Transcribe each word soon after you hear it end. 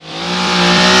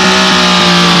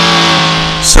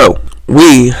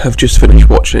We have just finished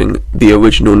watching the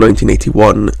original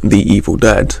 1981 The Evil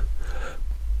Dead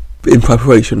in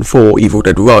preparation for Evil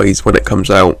Dead Rise when it comes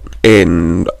out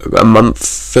in a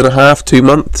month and a half, 2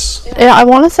 months. Yeah, I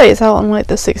want to say it's out on like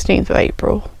the 16th of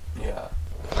April. Yeah.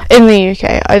 In the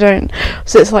UK, I don't.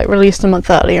 So it's like released a month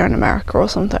earlier in America or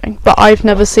something. But I've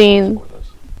never seen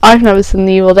The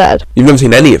Evil Dead. You've never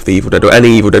seen any of The Evil Dead or any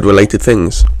Evil Dead related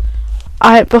things?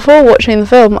 Before watching the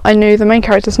film, I knew the main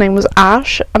character's name was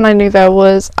Ash, and I knew there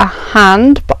was a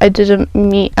hand, but I didn't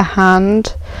meet a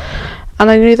hand, and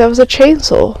I knew there was a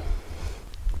chainsaw.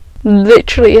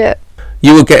 Literally it.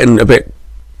 You were getting a bit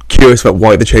curious about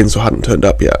why the chainsaw hadn't turned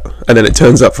up yet, and then it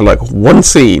turns up for like one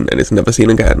scene and it's never seen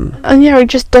again. And yeah, he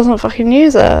just doesn't fucking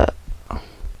use it.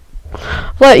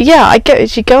 Like, yeah, I get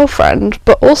it's your girlfriend,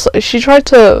 but also she tried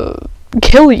to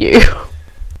kill you.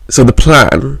 So the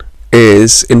plan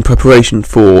is, in preparation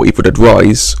for Evil Dead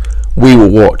Rise, we will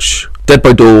watch Dead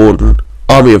by Dawn,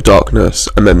 Army of Darkness,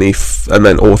 and then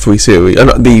all three series, and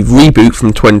the reboot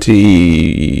from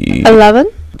 11.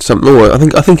 Something more. I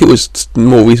think it was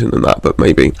more recent than that, but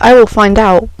maybe. I will find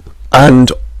out.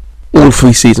 And all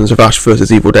 3 seasons of Ash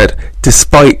vs Evil Dead,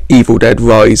 despite Evil Dead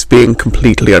Rise being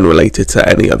completely unrelated to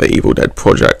any other Evil Dead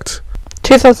project.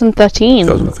 2013.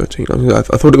 2013. I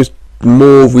thought it was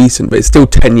more recent, but it's still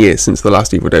 10 years since the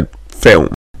last Evil Dead film.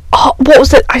 Oh, what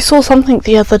was it? I saw something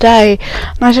the other day,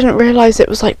 and I didn't realise it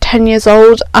was like 10 years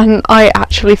old, and I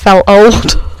actually felt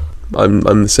old. I'm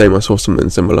the same. I saw something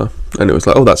similar, and it was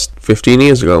like, oh, that's 15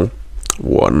 years ago.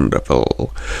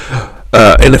 Wonderful.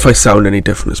 And if I sound any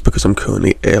different, it's because I'm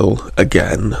currently ill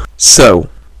again. So,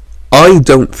 I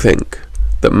don't think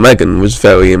that Megan was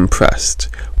very impressed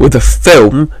with a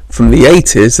film from the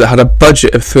 80s that had a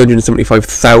budget of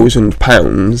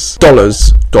 £375,000.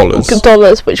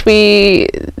 Dollars, which we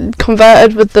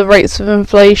converted with the rates of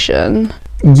inflation.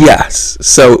 Yes,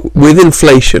 so with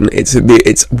inflation, it's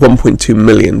 $1.2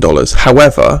 million.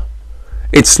 However,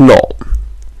 it's not.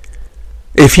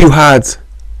 If you had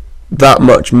that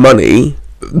much money,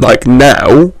 like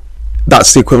now,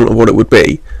 that's the equivalent of what it would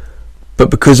be. But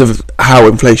because of how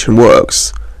inflation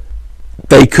works,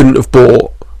 they couldn't have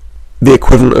bought the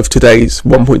equivalent of today's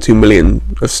 1.2 million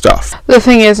of stuff. The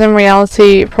thing is, in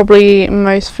reality, probably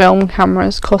most film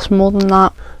cameras cost more than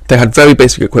that. They had very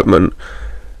basic equipment,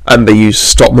 and they use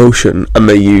stop motion, and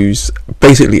they use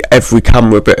basically every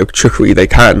camera bit of trickery they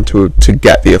can to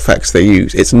get the effects they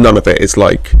use. It's none of it is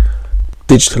like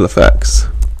digital effects.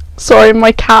 Sorry,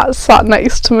 my cat sat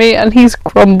next to me and he's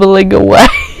grumbling away.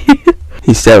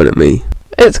 He's staring at me.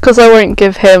 It's because I won't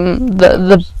give him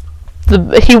the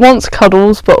he wants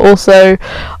cuddles, but also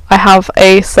I have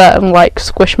a certain like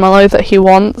squishmallow that he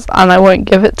wants, and I won't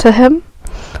give it to him.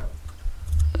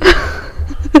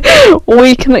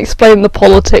 We can explain the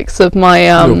politics of my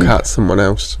Your cat's someone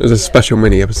else. There's a special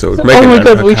mini episode. Oh my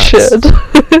god, we should.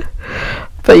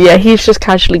 But yeah, he's just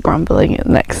casually grumbling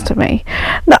next to me.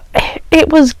 No, it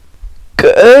was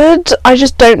good. I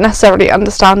just don't necessarily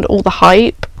understand all the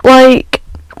hype. Like,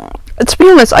 to be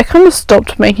honest, I kind of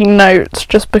stopped making notes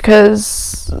just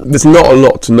because there's not a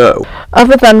lot to know.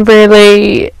 Other than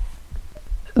really,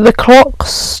 the clock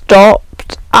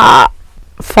stopped at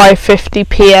 5:50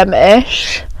 p.m.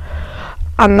 ish,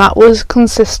 and that was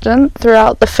consistent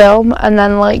throughout the film. And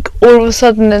then, like, all of a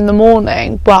sudden in the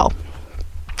morning,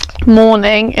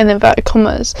 morning in inverted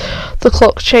commas, the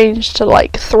clock changed to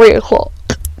like 3 o'clock.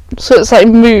 So it's like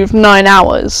moved 9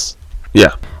 hours.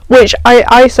 Yeah. Which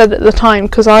I said at the time,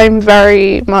 because I'm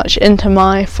very much into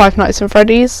my Five Nights at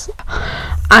Freddy's,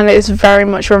 and it very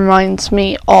much reminds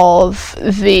me of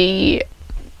the,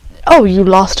 oh, you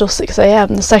last till 6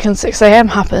 a.m, the second 6 a.m.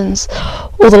 happens,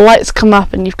 all the lights come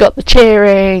up and you've got the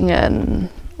cheering and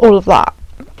all of that.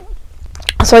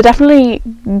 So I definitely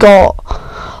got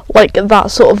like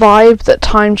that sort of vibe that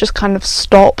time just kind of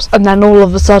stops and then all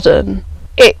of a sudden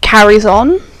it carries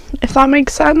on, if that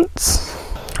makes sense.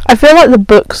 I feel like the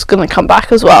book's going to come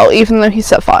back as well, even though he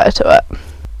set fire to it.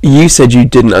 You said you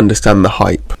didn't understand the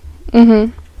hype.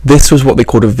 Mm-hmm. This was what they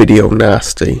called a video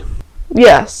nasty.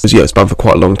 Yes. Yeah, it's banned for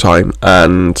quite a long time,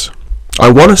 and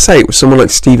I want to say it was someone like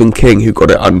Stephen King who got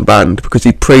it unbanned because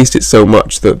he praised it so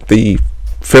much that the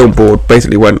film board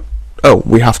basically went, oh,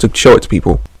 we have to show it to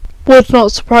people. Would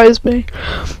not surprise me.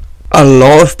 A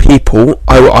lot of people,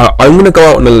 I'm going to go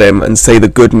out on a limb and say the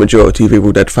good majority of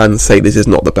Evil Dead fans say this is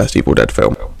not the best Evil Dead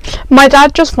film. My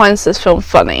dad just finds this film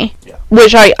funny, yeah.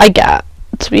 Which I get,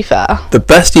 to be fair. The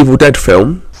best Evil Dead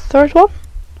film? Third one?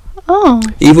 Oh.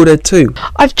 Evil Dead 2.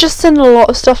 I've just seen a lot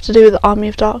of stuff to do with Army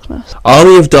of Darkness.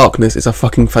 Army of Darkness is a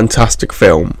fucking fantastic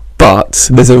film, But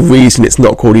there's a reason it's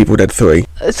not called Evil Dead 3.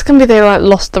 It's going to be they like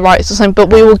lost the rights or something,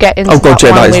 but we will get into that. Oh god,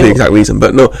 yeah, that is the exact reason.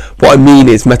 But no, what I mean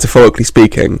is, metaphorically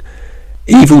speaking,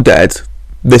 Evil Dead,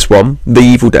 this one, The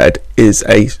Evil Dead, is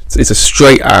a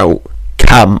straight out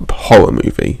camp horror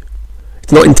movie.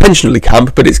 It's not intentionally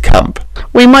camp, but it's camp.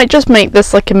 We might just make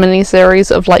this like a mini-series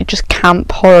of like just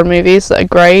camp horror movies that are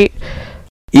great.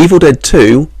 Evil Dead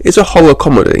 2 is a horror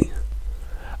comedy.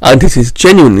 And it is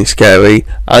genuinely scary,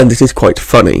 and it is quite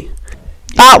funny.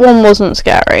 That one wasn't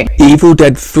scary. Evil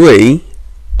Dead 3,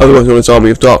 otherwise known as Army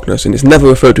of Darkness, and it's never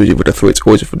referred to as Evil Dead 3, it's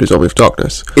always referred to as Army of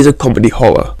Darkness, is a comedy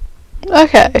horror.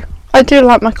 Okay. I do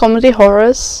like my comedy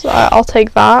horrors. I'll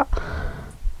take that.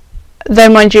 Though,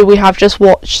 mind you, we have just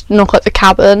watched Knock at the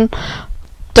Cabin.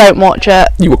 Don't watch it.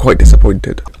 You were quite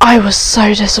disappointed. I was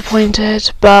so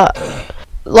disappointed, but...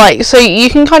 like, so you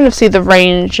can kind of see the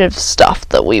range of stuff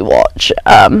that we watch.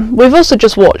 We've also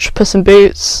just watched Puss in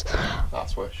Boots.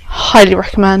 That's wish. Highly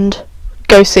recommend.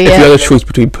 Go see it. If you had a choice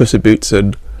between Puss in Boots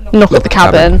and Knock at the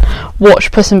Cabin,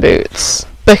 watch Puss in Boots.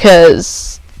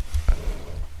 Because...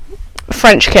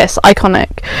 French kiss,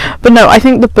 iconic. But no, I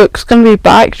think the book's going to be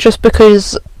back just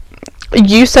because...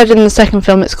 you said in the second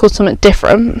film it's called something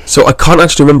different. So I can't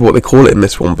actually remember what they call it in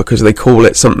this one because they call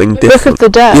it something different. Book of the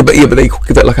Dead. Yeah, but they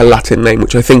give it like a Latin name,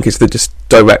 which I think is the just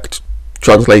direct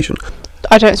translation.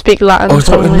 I don't speak Latin. Oh, it's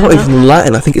not even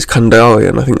Latin. I think it's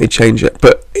Kandarian. I think they change it.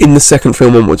 But in the second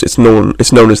film onwards, it's known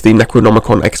as the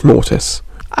Necronomicon Ex Mortis.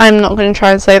 I'm not going to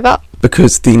try and say that.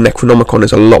 Because the Necronomicon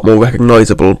is a lot more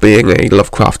recognisable, being a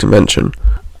Lovecraft invention.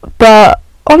 But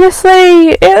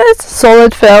honestly, it's a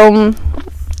solid film.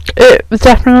 It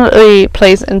definitely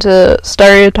plays into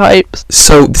stereotypes.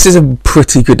 So this is a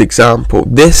pretty good example.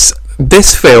 This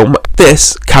film,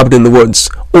 Cabin in the Woods,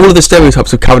 all of the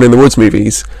stereotypes of Cabin in the Woods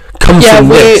movies come from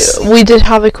this. Yeah, we did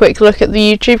have a quick look at the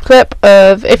YouTube clip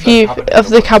of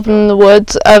the Cabin in the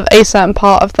Woods, of a certain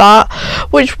part of that,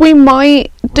 which we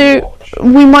might do.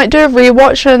 We might do a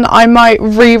rewatch, and I might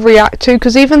react to,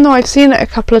 because even though I've seen it a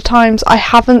couple of times, I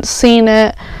haven't seen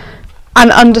it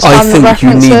and understand the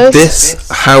references. You need this,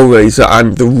 Hellraiser,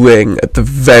 and The Ring at the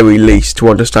very least to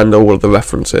understand all of the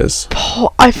references.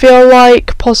 I feel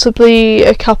like possibly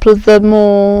a couple of the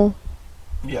more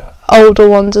older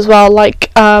ones as well,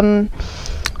 like that's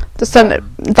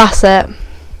it.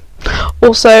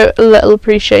 Also, a little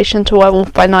appreciation to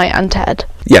Werewolf by Night and Ted.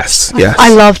 Yes. I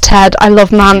love Ted. I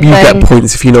love Man-Thing. You get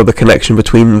points if you know the connection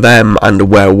between them and a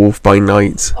Werewolf by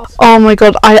Night. Oh my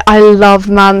god, I love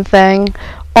Man-Thing.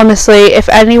 Honestly, if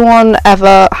anyone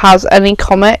ever has any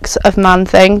comics of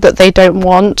Man-Thing that they don't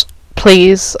want,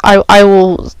 please, I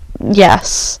will,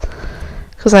 yes,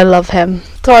 because I love him.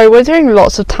 Sorry, we're doing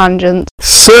lots of tangents.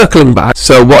 Circling back,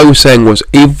 so what I was saying was,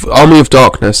 Army of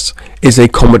Darkness is a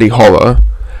comedy horror,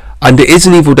 and it is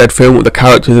an Evil Dead film. The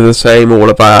characters are the same, all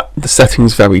of that. The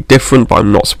setting's very different, but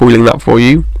I'm not spoiling that for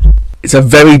you. It's a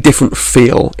very different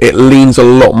feel. It leans a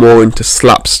lot more into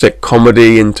slapstick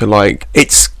comedy, into like,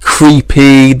 it's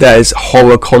creepy, there's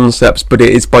horror concepts, but it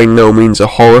is by no means a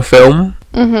horror film.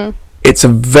 Mm-hmm. It's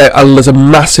there's a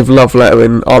massive love letter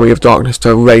in Army of Darkness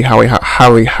to Ray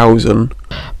Harryhausen.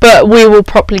 But we will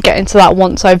probably get into that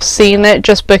once I've seen it,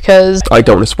 just because... I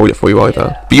don't want to spoil it for you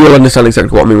either. But you will understand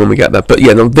exactly what I mean when we get there. But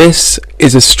yeah, no, this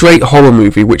is a straight horror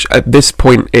movie, which at this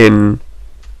point in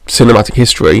cinematic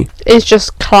history... it's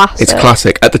just classic. It's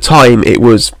classic. At the time, it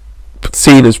was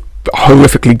seen as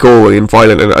horrifically gory and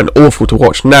violent and awful to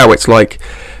watch. Now it's like...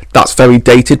 that's very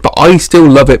dated, but I still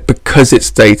love it because it's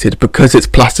dated, because it's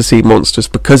plasticine monsters,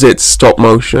 because it's stop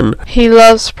motion. He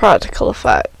loves practical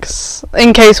effects,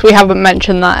 in case we haven't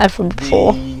mentioned that ever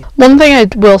before. One thing I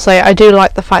will say, I do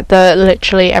like the fact that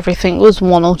literally everything was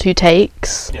 1 or 2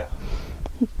 takes. Yeah.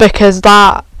 Because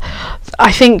that,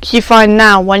 I think you find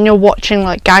now when you're watching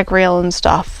like gag reel and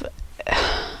stuff,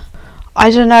 I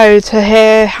don't know, to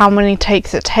hear how many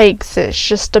takes it takes, it's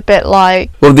just a bit like...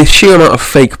 well, the sheer amount of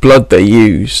fake blood they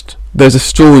used. There's a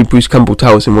story Bruce Campbell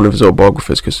tells in one of his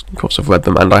autobiographies, because of course I've read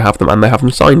them and I have them and they have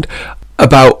them signed,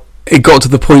 about it got to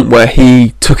the point where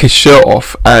he took his shirt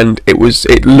off and it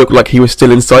looked like he was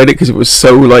still inside it because it was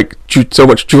so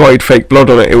much dried fake blood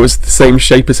on it. It was the same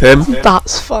shape as him.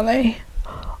 That's funny.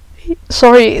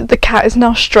 Sorry, the cat is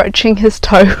now stretching his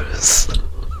toes.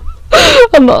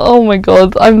 Oh my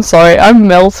god, I'm sorry, I'm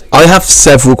melting. I have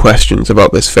several questions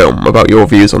about this film, about your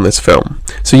views on this film.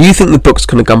 So you think the book's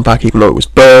going to come back even though it was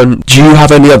burned? Do you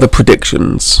have any other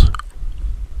predictions?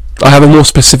 I have a more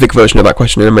specific version of that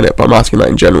question in a minute, but I'm asking that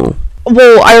in general.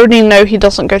 Well, I already know he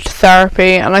doesn't go to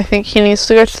therapy, and I think he needs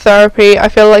to go to therapy. I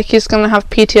feel like he's going to have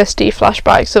PTSD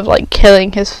flashbacks of, like,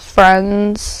 killing his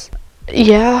friends.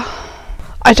 Yeah.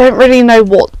 I don't really know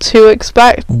what to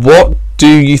expect. What do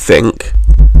you think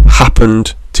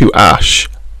happened to Ash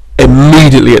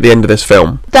immediately at the end of this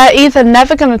film? They're either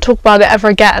never going to talk about it ever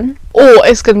again, or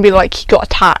it's going to be like he got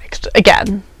attacked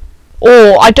again.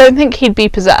 Or I don't think he'd be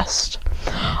possessed.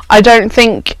 I don't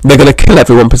think... They're going to kill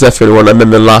everyone, possess everyone, and then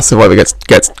the last survivor gets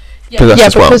possessed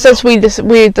as well. Because as we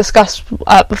discussed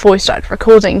before we started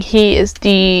recording, he is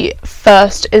the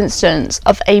first instance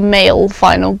of a male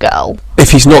final girl.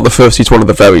 If he's not the first, he's one of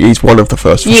the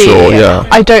first for sure, yeah.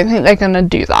 I don't think they're going to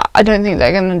do that.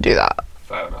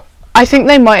 Fair enough. I think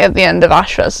they might at the end of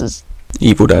Ash vs.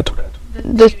 Evil Dead.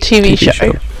 The TV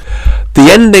show. The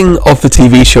ending of the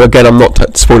TV show, again, I'm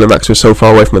not spoiling that because we're so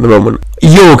far away from it at the moment.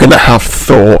 You're going to have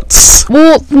thoughts.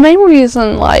 Well, the main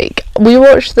reason, like, we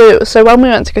watched so when we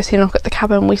went to go see Knock at the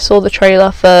Cabin, we saw the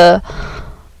trailer for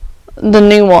the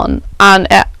new one, and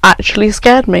it actually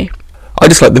scared me. I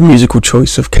just like the musical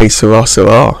choice of Que Sera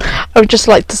Sera. I would just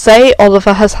like to say,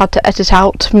 Oliver has had to edit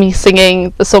out me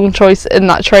singing the song choice in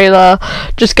that trailer.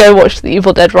 Just go watch the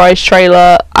Evil Dead Rise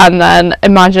trailer, and then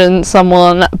imagine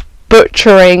someone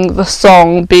butchering the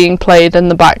song being played in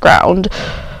the background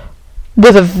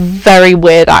with a very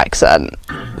weird accent.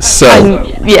 So,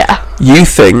 you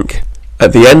think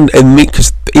at the end,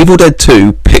 because Evil Dead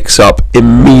 2 picks up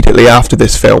immediately after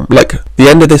this film. Like, the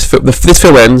end of this film, this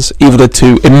film ends, Evil Dead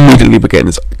 2 immediately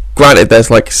begins. Granted,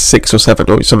 there's like 6 or 7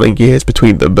 or something years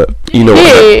between them, but you know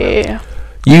what I mean.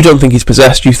 You don't think he's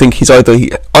possessed, you think he's either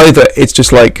it's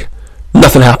just like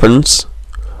nothing happens,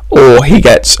 or he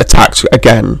gets attacked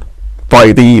again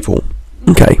by the evil.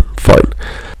 Okay, fine.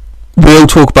 We'll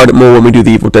talk about it more when we do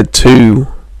the Evil Dead 2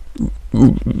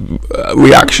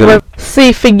 reaction.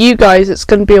 See, for you guys it's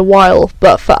going to be a while,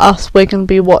 but for us we're going to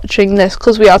be watching this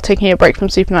because we are taking a break from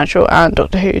Supernatural and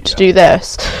Doctor Who to do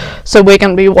this, so we're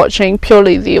going to be watching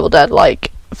purely the Evil Dead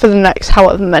like for the next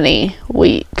however many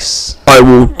weeks. I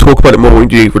will talk about it more when we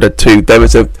do Evil Dead 2.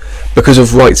 Because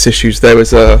of rights issues, there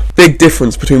is a big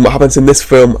difference between what happens in this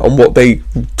film and what they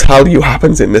tell you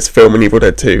happens in this film in Evil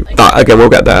Dead 2. That, again, we'll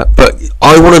get there. But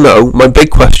I want to know, my big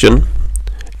question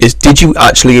is, did you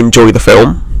actually enjoy the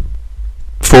film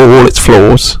for all its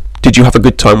flaws? Did you have a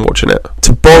good time watching it?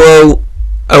 To borrow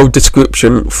a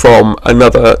description from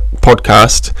another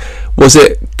podcast, was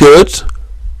it good,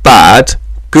 bad,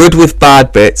 good with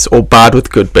bad bits, or bad with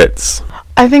good bits?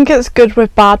 I think it's good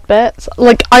with bad bits.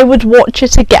 Like, I would watch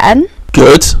it again.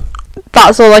 Good.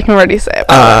 That's all I can really say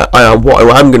about it.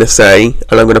 What I'm going to say,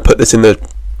 and I'm going to put this in the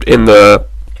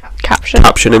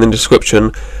caption in the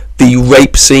description, the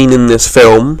rape scene in this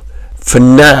film, for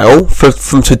now,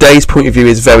 from today's point of view,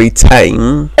 is very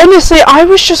tame. Honestly, I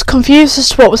was just confused as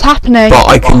to what was happening. But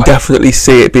I can definitely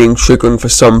see it being triggering for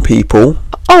some people.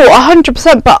 Oh,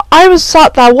 100%, but I was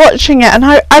sat there watching it, and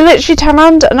I literally turned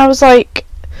around and I was like,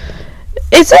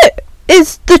 is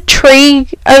the tree,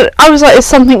 I was like, is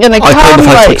something going to come? I kind of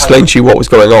had to explain to you what was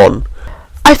going on.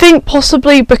 I think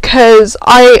possibly because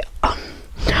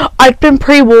I'd been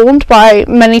pre-warned by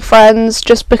many friends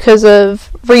just because of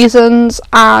reasons,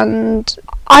 and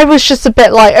I was just a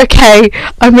bit like, okay,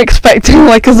 I'm expecting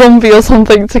like a zombie or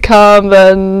something to come,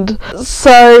 and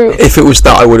so if it was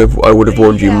that, I would have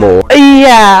warned you more.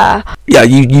 Yeah,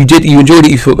 you enjoyed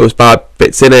it. You thought there was bad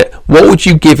bits in it. What would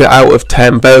you give it out of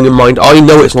 10? Bearing in mind, I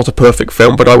know it's not a perfect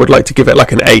film, but I would like to give it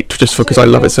like an 8, just because I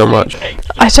love it so much.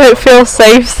 I don't feel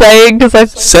safe saying, because I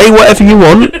say whatever you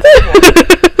want.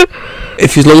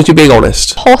 As long as you're being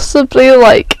honest. Possibly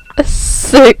like a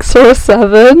 6 or a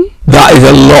 7. That is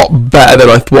a lot better than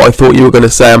what I thought you were going to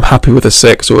say. I'm happy with a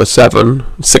 6 or a 7.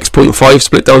 6.5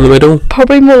 split down the middle.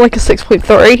 Probably more like a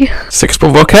 6.3. 6.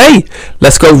 Okay,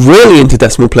 let's go really into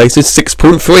decimal places.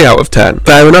 6.3 out of 10.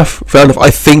 Fair enough. I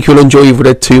think you'll enjoy Evil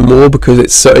Dead 2 more because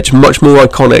it's much more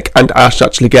iconic, and Ash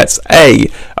actually gets A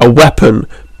weapon,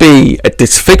 B, a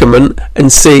disfigurement,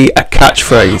 and C, a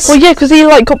catchphrase. Well, yeah, because he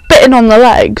like got bitten on the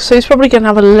leg, so he's probably going to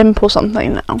have a limp or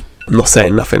something now. I'm not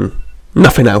saying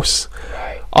nothing else.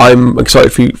 I'm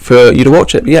excited for you to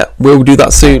watch it. Yeah, we'll do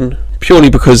that soon, purely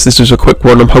because this was a quick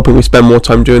one. I'm hoping we spend more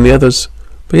time doing the others.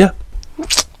 But yeah.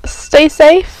 Stay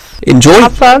safe. Enjoy.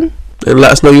 Have fun. And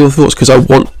let us know your thoughts, because I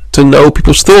want to know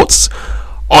people's thoughts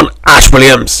on Ash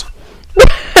Williams.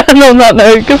 And on that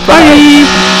note, goodbye.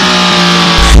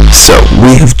 So,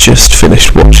 we have just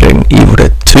finished watching Evil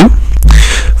Dead 2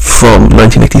 from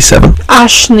 1987.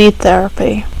 Ash need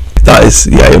therapy. That is,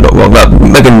 yeah, you're not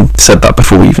wrong. Megan said that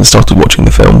before we even started watching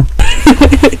the film.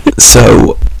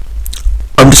 So,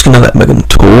 I'm just going to let Megan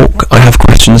talk. I have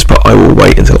questions, but I will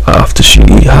wait until after she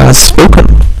has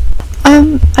spoken.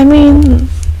 I mean,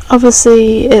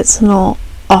 obviously it's not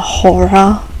a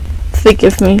horror.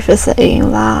 Forgive me for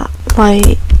saying that.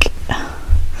 Like,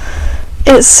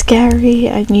 it's scary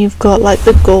and you've got like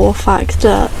the gore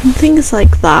factor and things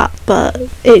like that, but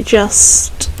it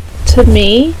just, to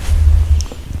me,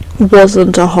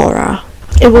 wasn't a horror.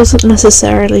 It wasn't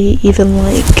necessarily even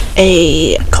like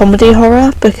a comedy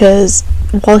horror, because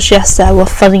whilst yes there were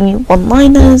funny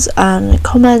one-liners and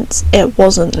comments, it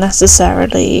wasn't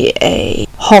necessarily a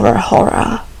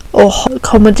horror or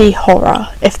comedy horror,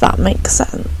 if that makes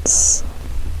sense.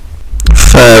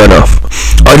 Fair enough.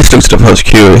 I just looked it up and I was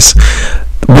curious.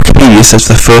 Wikipedia says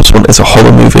the first one is a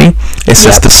horror movie. It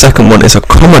says the second one is a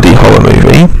comedy horror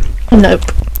movie. Nope.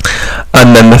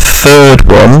 And then the third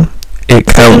one, it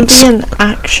counts an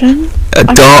action? A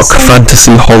dark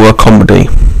fantasy horror comedy.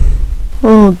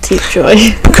 Oh, deep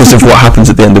joy. Because of what happens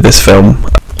at the end of this film.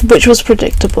 Which was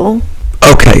predictable.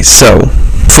 Okay, so,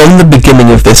 from the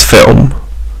beginning of this film,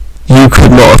 you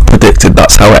could not have predicted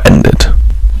that's how it ended.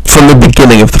 From the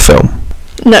beginning of the film.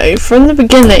 No, from the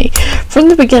beginning,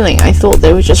 I thought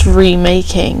they were just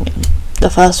remaking the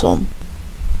first one.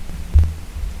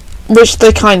 Which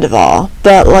they kind of are,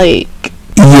 but like...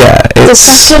 Yeah, the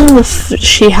second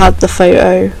she had the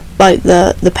photo, like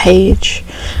the page,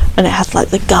 and it had like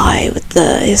the guy with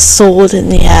his sword in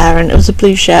the air, and it was a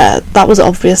blue shirt, that was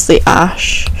obviously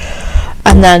Ash.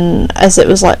 And then as it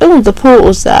was like, oh, the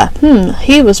portal's there,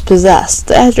 he was possessed,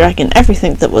 the air dragon,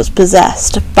 everything that was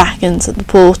possessed back into the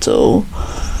portal.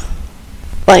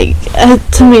 Like,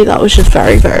 to me that was just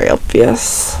very, very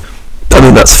obvious. I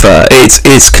mean, that's fair.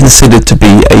 It's considered to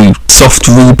be a soft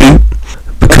reboot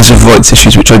because of rights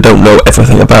issues, which I don't know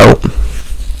everything about.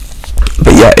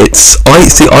 But yeah,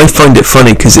 I find it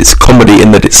funny because it's comedy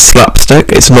in that it's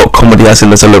slapstick. It's not comedy as in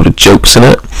there's a load of jokes in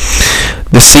it.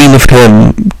 The scene of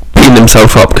him beating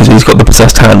himself up because he's got the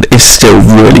possessed hand is still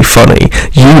really funny.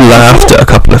 You laughed at a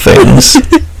couple of things.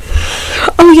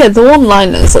 Oh yeah, the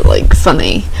one-liners are like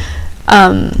funny.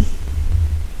 I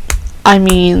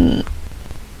mean,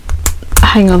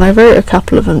 hang on, I wrote a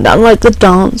couple of them down. Like, the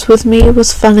dance with me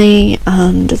was funny,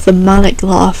 and the manic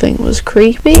laughing was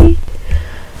creepy.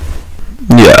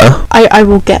 Yeah. I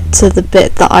will get to the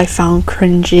bit that I found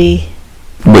cringy.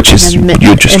 Which is,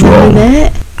 you're just wrong.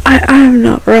 I am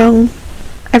not wrong.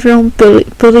 Everyone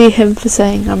bully him for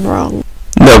saying I'm wrong.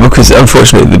 No, because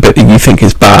unfortunately the bit that you think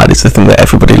is bad is the thing that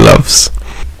everybody loves.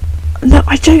 No,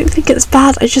 I don't think it's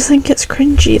bad, I just think it's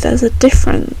cringy. There's a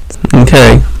difference.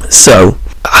 Okay, so,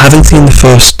 having seen the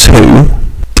first two,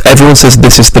 everyone says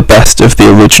this is the best of the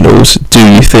originals. Do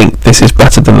you think this is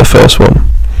better than the first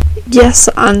one? Yes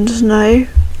and no.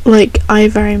 Like, I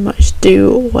very much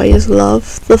do always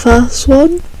love the first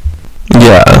one.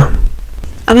 Yeah.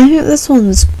 And I think this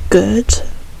one's good,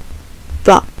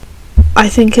 but I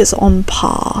think it's on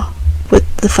par with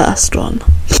the first one.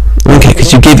 Okay,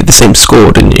 because you gave it the same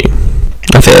score, didn't you?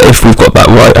 I think if we've got that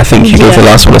right, I think you gave the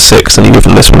last one a 6 and you gave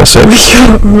this one a 6. I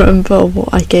can't remember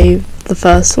what I gave the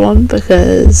first one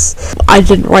because I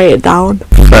didn't write it down.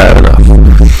 Fair enough.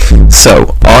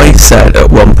 So, I said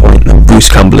at one point that Bruce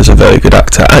Campbell is a very good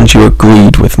actor, and you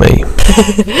agreed with me.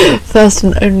 First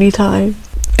and only time.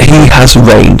 He has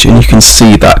range, and you can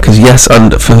see that, because yes,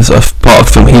 for a part of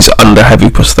the film, he's under heavy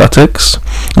prosthetics.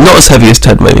 Not as heavy as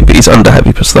Ted maybe, but he's under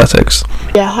heavy prosthetics.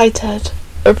 Yeah, hi Ted.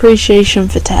 Appreciation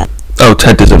for Ted. Oh,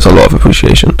 Ted deserves a lot of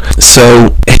appreciation.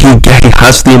 So he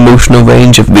has the emotional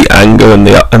range of the anger and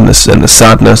the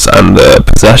sadness and the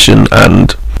possession,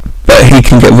 but he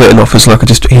can get written off as like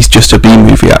he's just a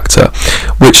B-movie actor,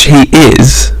 which he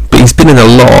is. But he's been in a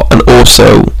lot, and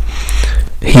also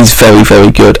he's very, very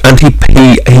good, and he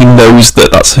knows that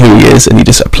that's who he is, and he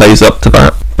just plays up to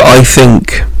that. But I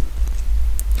think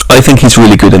he's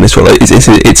really good in this role.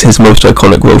 It's his most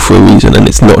iconic role for a reason, and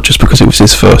it's not just because it was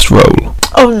his first role.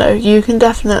 Oh no, you can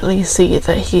definitely see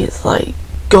that he's like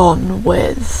gone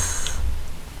with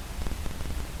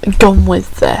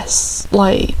this.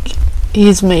 Like,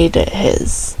 he's made it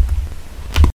his.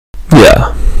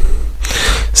 Yeah.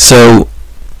 So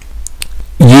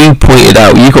you pointed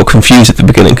out, you got confused at the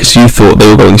beginning because you thought they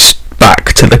were going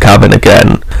back to the cabin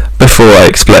again before I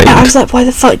explained. I was like, why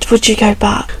the fuck would you go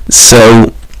back?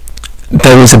 So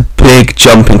there is a big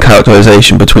jump in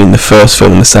characterization between the first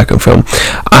film and the second film.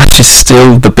 Ash is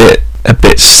still a bit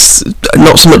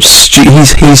not so much street.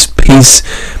 He's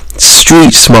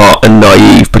street smart and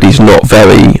naive, but he's not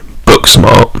very book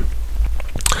smart.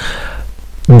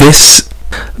 This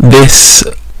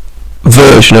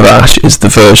version of Ash is the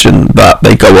version that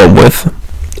they go on with.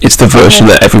 It's the version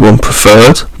that everyone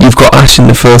preferred. You've got Ash in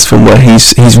the first film where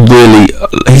he's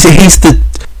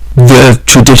the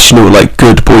traditional like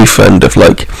good boyfriend of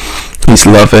like he's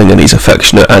loving and he's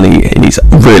affectionate and he's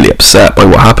really upset by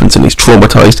what happens and he's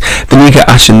traumatized. Then you get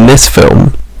Ash in this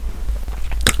film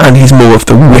and he's more of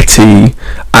the witty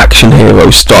action hero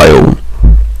style,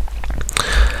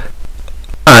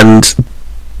 and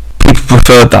people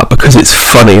preferred that because it's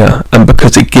funnier and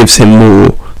because it gives him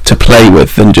more to play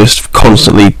with than just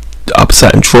constantly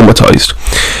upset and traumatized.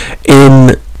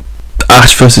 In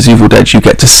Ash vs Evil Dead, you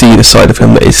get to see the side of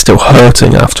him that is still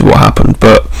hurting after what happened,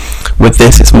 but with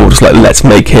this it's more just like, let's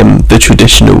make him the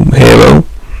traditional hero.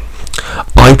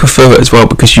 I prefer it as well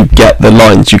because you get the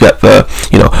lines, you get the,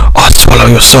 swallow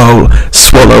your soul,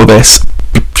 swallow this,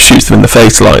 shoots them in the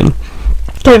face line.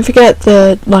 Don't forget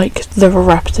the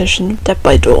repetition of Dead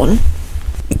by Dawn.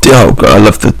 Oh god, I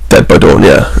love the Dead by Dawn,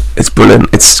 yeah. It's brilliant.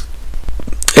 It's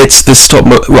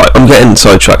the right, I'm getting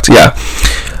sidetracked, yeah.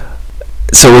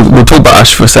 So we'll talk about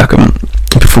Ash for a second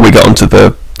before we get onto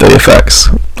the effects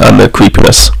and the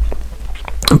creepiness.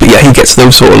 But yeah, he gets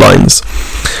those sort of lines.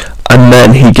 And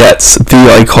then he gets the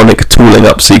iconic tooling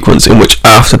up sequence in which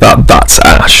after that, that's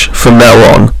Ash. From now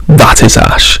on, that is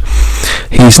Ash.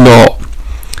 He's not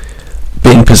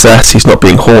being possessed, he's not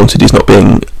being haunted, he's not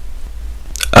being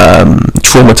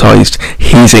traumatized.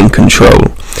 He's in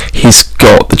control. He's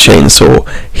got the chainsaw,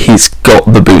 he's got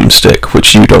the boomstick,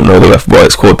 which you don't know why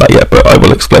it's called that yet, but I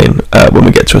will explain when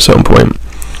we get to a certain point.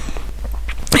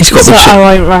 He's got I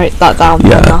won't write that down.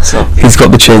 Yeah, he's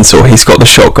got the chainsaw, he's got the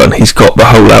shotgun, he's got the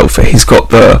whole outfit, he's got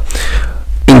the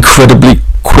incredibly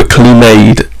quickly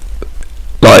made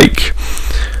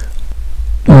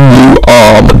new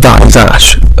arm. That is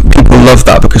Ash. People love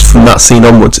that because from that scene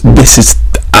onwards, this is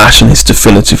Ash in his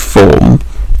definitive form.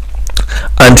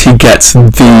 And he gets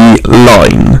the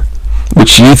line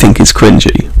which you think is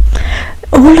cringy.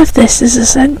 All of this is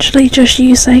essentially just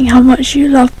you saying how much you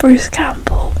love Bruce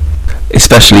Campbell.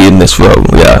 Especially in this role,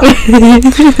 yeah.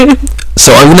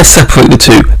 So I'm going to separate the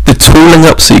two. The tooling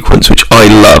up sequence, which I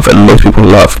love and most people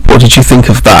love. What did you think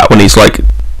of that when he's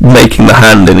making the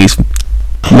hand and he's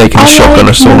making a shotgun,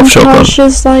 a sort of shotgun?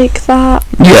 Just like that.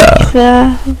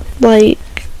 Yeah.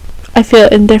 I feel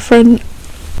indifferent.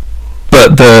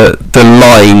 But the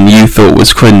line you thought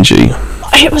was cringy.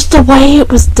 It was the way it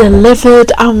was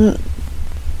delivered. I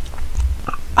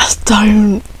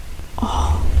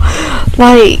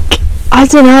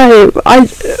don't know.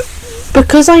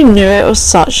 Because I knew it was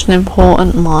such an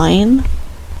important line.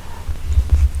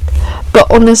 But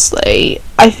honestly,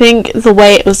 I think the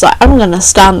way it was I'm gonna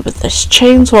stand with this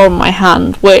chainsaw in my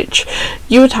hand, which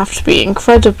you would have to be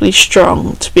incredibly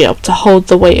strong to be able to hold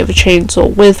the weight of a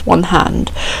chainsaw with one hand,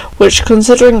 which,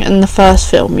 considering in the first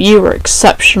film you were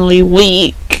exceptionally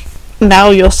weak, now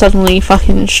you're suddenly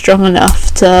fucking strong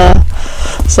enough to...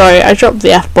 Sorry, I dropped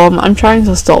the F-bomb. I'm trying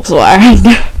to stop swearing.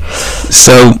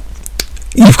 So,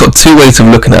 you've got two ways of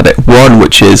looking at it. One,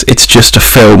 which is, it's just a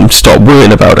film, stop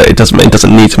worrying about it, it doesn't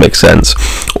need to make sense.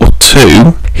 Or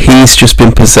two, he's just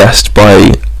been possessed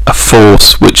by a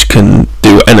force which can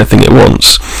do anything it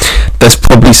wants. There's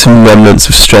probably some remnants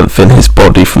of strength in his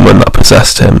body from when that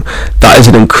possessed him. That is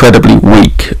an incredibly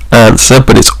weak answer,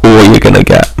 but it's all you're gonna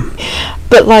get.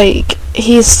 But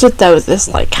he stood there with this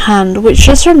hand, which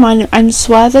just reminded me, I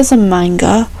swear there's a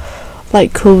manga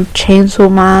called Chainsaw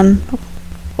Man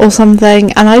or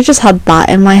something, and I just had that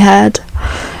in my head,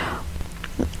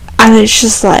 and it's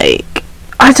just I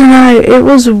don't know, it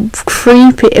was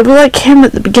creepy. It was like him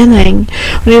at the beginning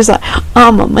when he was like,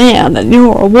 I'm a man and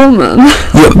you're a woman.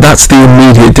 Yeah, that's the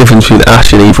immediate difference between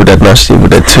Ash and Evil Dead and Ash and Evil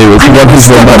Dead 2. It's one who's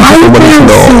romantic and one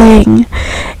who's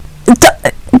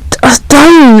not.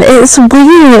 Don't, it's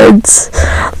weird.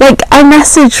 I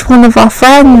messaged one of our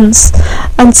friends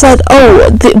and said,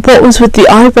 what was with the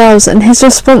eyebrows, and his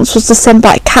response was to send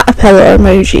back caterpillar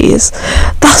emojis.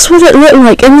 That's what it looked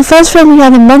like. In the first film he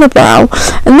had a monobrow,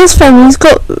 in this film he's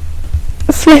got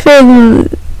flipping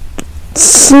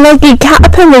sluggy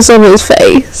caterpillars on his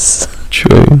face.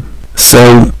 True.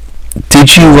 So,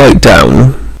 did you write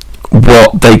down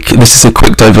this is a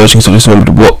quick diversion because I just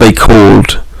remembered what they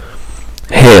called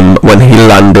him when he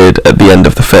landed at the end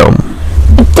of the film?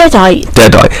 Deadite.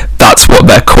 Deadite. That's what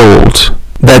they're called.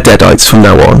 They're Deadites from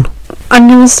now on. I'm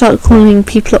going to start calling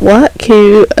people at work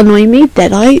who annoy me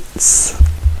Deadites.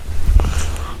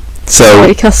 So,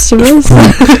 sorry, customers.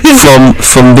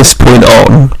 from this point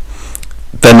on,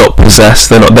 they're not possessed.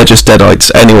 They're just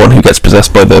Deadites. Anyone who gets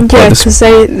possessed by the... Yeah, because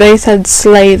they said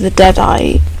slay the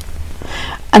Deadite.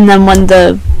 And then when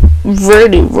the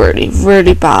really, really,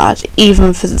 really bad,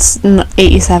 even for the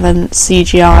 87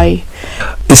 CGI...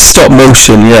 It's stop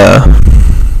motion, yeah.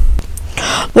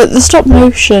 But the stop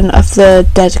motion of the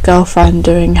dead girlfriend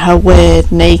doing her weird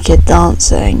naked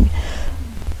dancing,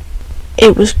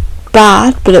 it was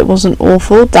bad, but it wasn't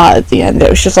awful. That at the end, it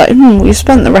was just we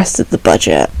spent the rest of the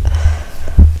budget.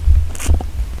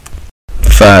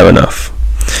 Fair enough.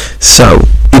 So,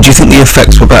 did you think the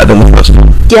effects were better than the first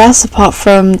one? Yes, apart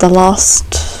from the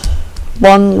last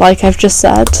one, like I've just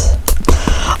said.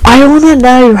 I want to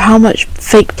know how much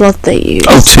fake blood they used.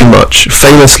 Oh, too much.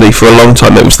 Famously, for a long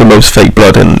time, it was the most fake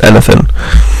blood in anything.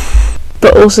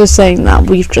 But also saying that,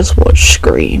 we've just watched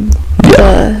Scream,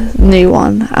 the new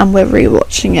one, and we're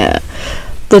rewatching it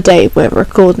the day we're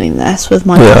recording this with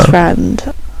my best friend.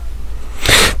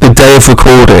 The day of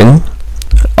recording,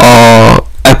 our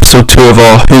episode 2 of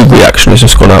our Who reaction has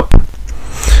just gone up.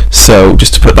 So,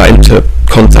 just to put that into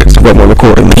context of when we're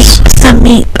recording this. The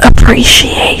meat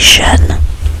appreciation.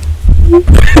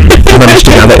 I managed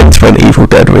to have it into an Evil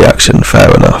Dead reaction,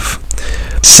 fair enough.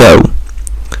 So,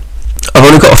 I've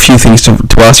only got a few things to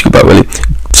ask you about, really.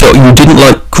 So, you didn't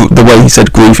like the way he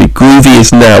said groovy. Groovy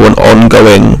is now an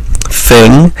ongoing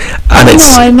thing, and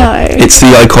I know. It's the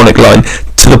iconic line,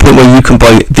 to the point where you can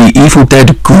buy the Evil Dead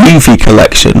Groovy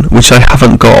collection, which I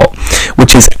haven't got,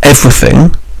 which is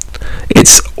everything.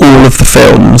 It's all of the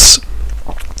films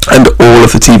and all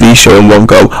of the TV show in one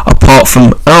go, apart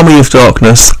from Army of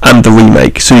Darkness and the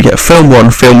remake. So you get film 1,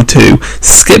 film 2,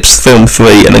 skips film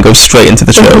 3, and then goes straight into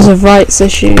the show. Because of rights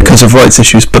issues. Because of rights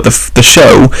issues, but the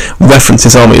show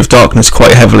references Army of Darkness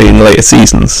quite heavily in later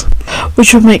seasons.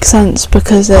 Which would make sense,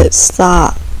 because it's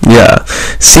that. Yeah.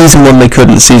 Season 1 they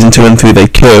couldn't, season 2 and 3 they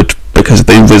could, because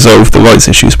they resolved the rights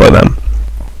issues by then.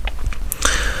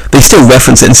 They still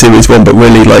reference it in series 1, but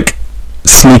really, like,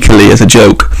 sneakily as a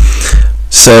joke.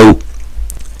 So,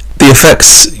 the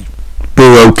effects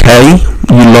were okay,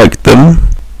 you liked them.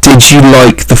 Did you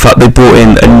like the fact they brought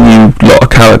in a new lot of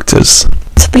characters?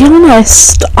 To be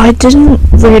honest, I didn't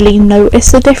really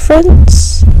notice a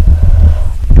difference.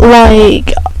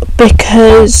 Like,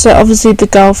 because obviously the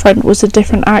girlfriend was a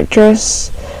different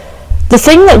actress. The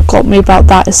thing that got me about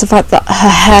that is the fact that her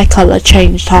hair colour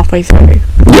changed halfway through.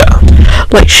 Yeah.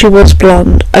 Like, she was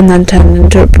blonde and then turned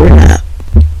into a brunette.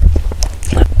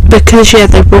 Because,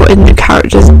 they brought in new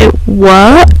characters, it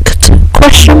worked?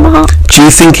 Question mark? Do you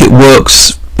think it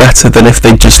works better than if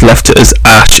they just left it as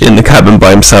Ash in the cabin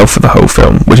by himself for the whole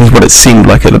film, which is what it seemed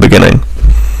like at the beginning?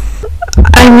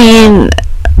 I mean,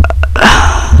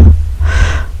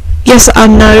 yes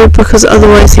and no, because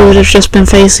otherwise he would have just been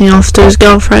facing off to his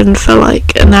girlfriend for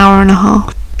like an hour and a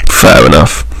half. Fair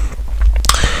enough.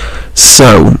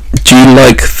 So, do you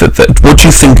like what do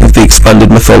you think of the expanded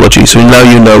mythology? So now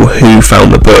you know who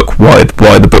found the book, why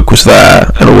the book was there,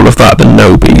 and all of that, the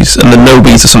Nobies. And the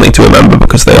Nobies are something to remember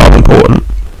because they are important.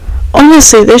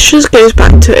 Honestly, this just goes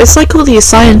back to, it's like all these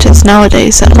scientists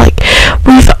nowadays that, like,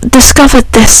 we've discovered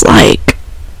this, like,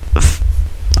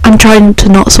 I'm trying to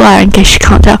not swear in case you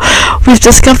can't tell, we've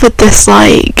discovered this,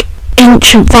 like,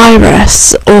 ancient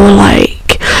virus, or, like,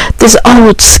 this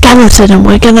old skeleton, and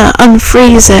we're gonna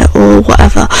unfreeze it, or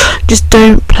whatever. Just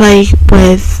don't play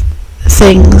with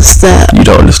things that you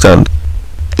don't understand.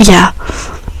 Yeah.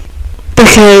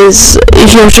 Because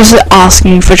you're just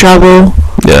asking for trouble.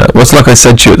 Yeah, well, it's like I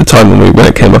said to you at the time when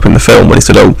it came up in the film, when he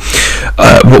said,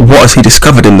 what has he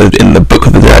discovered in the Book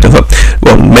of the Dead? I thought,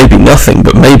 well, maybe nothing,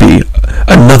 but maybe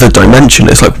another dimension.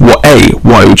 It's like, A,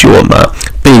 why would you want that?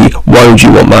 B, why would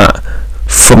you want that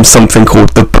from something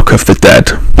called the Book of the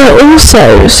Dead? But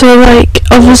also, so, like,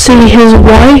 obviously his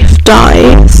wife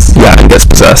dies. Yeah, and gets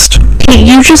possessed.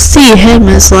 You just see him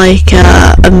as, like,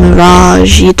 a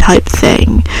mirage-y type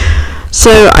thing.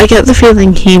 So I get the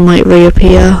feeling he might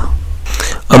reappear.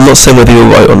 I'm not saying whether you're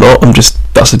right or not. I'm just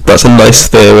that's a nice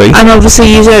theory. And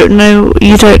obviously you don't know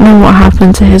what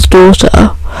happened to his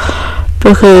daughter,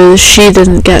 because she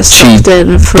didn't get sucked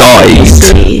in from died,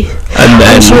 and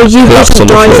then you collapsed on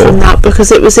the died floor. From that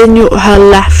because it was in her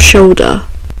left shoulder.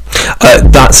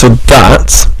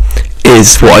 That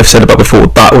is what I've said about before.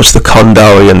 That was the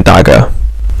Kandarian dagger.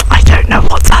 I don't know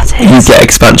what that is. You get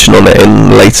expansion on it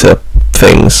in later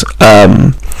things,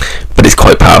 but it's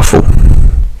quite powerful.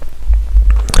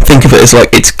 Think of it as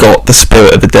like it's got the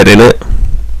spirit of the dead in it.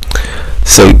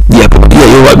 So yeah,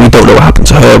 you're right. We don't know what happened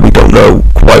to her. We don't know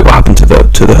quite what happened to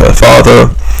her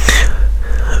father.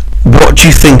 What do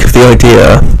you think of the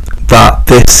idea that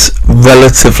this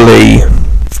relatively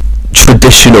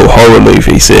traditional horror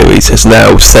movie series has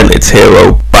now sent its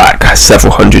hero back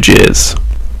several hundred years?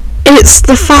 It's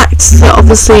the fact that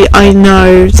obviously I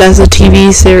know there's a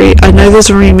TV series, I know there's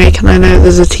a remake, and I know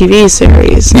there's a TV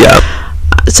series. Yeah.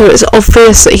 So it's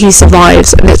obvious that he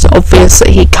survives, and it's obvious that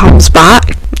he comes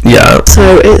back. Yeah.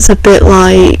 So it's a bit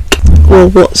like, well,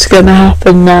 what's going to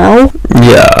happen now?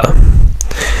 Yeah.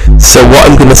 So what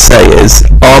I'm going to say is,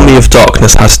 Army of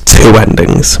Darkness has two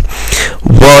endings.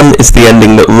 One is the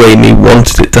ending that Raimi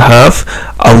wanted it to have,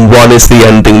 and one is the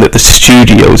ending that the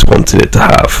studios wanted it to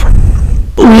have.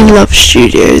 We love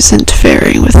studios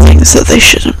interfering with things that they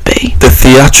shouldn't be. The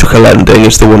theatrical ending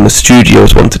is the one the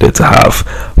studios wanted it to have.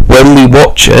 When we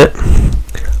watch it,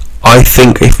 I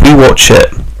think if we watch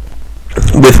it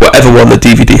with whatever one the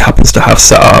DVD happens to have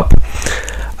set up,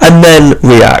 and then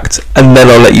react, and then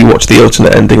I'll let you watch the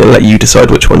alternate ending and let you decide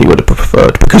which one you would have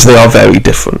preferred, because they are very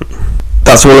different.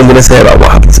 That's all I'm going to say about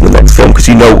what happens in the next film, because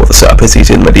you know what the setup is. He's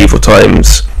in medieval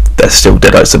times, there's still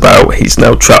deadites about, he's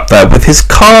now trapped there with his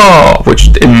car,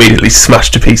 which immediately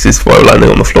smashed to pieces while landing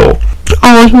on the floor.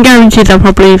 Oh, I can guarantee they'll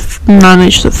probably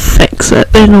manage to fix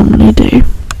it, they normally do.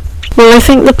 Well, I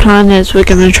think the plan is we're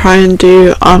going to try and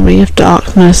do Army of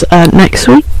Darkness next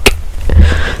week,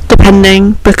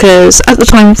 depending, because at the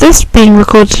time of this being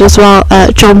recorded as well,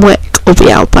 John Wick will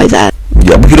be out by then.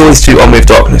 Yeah, we could always do Army of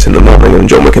Darkness in the morning and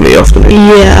John Wick in the afternoon.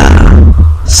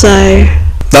 Yeah, so...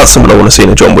 That's someone I want to see in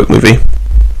a John Wick movie.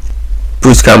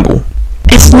 Bruce Campbell.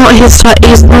 It's not his type,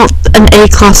 he's not an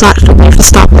A-class actor, we've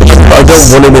established. I don't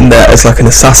want him in there as like an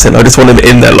assassin, I just want him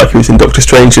in there like he was in Doctor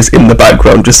Strange, just in the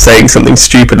background, just saying something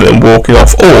stupid and then walking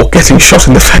off, or getting shot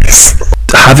in the face.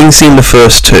 Having seen the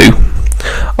first two,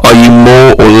 are you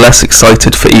more or less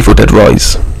excited for Evil Dead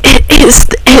Rise?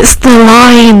 It's the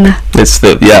line. It's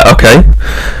the, yeah, okay.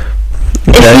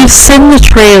 If you've seen the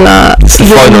trailer... It's the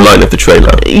final line of the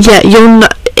trailer. Yeah,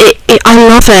 I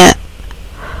love it.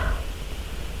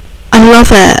 I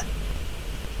love it.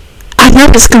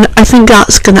 I think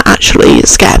that's gonna actually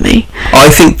scare me. I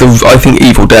think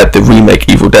Evil Dead, the remake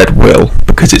Evil Dead, will,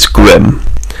 because it's grim.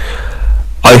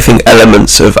 I think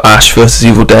elements of Ash vs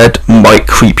Evil Dead might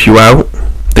creep you out.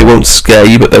 They won't scare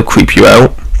you, but they'll creep you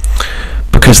out,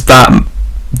 because that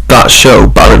show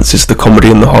balances the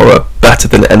comedy and the horror better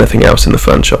than anything else in the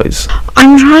franchise.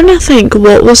 I'm trying to think,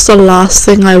 what was the last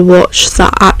thing I watched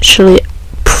that actually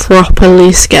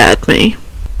properly scared me?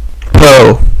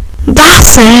 Pearl.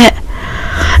 That's it.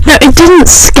 No, it didn't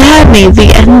scare me.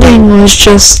 The ending was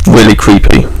just... really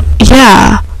creepy.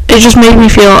 Yeah. It just made me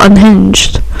feel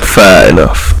unhinged. Fair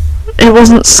enough. It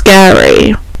wasn't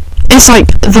scary. It's like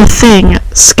The Thing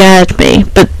scared me,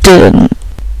 but didn't.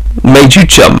 Made you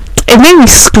jump? It made me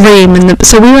scream.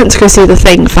 So we went to go see The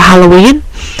Thing for Halloween.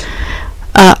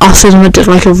 Our cinema did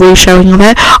like a re-showing of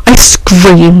it. I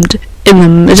screamed in the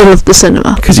middle of the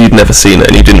cinema. Because you'd never seen it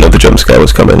and you didn't know the jump scare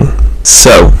was coming.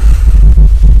 So,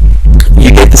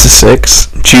 you gave this a 6.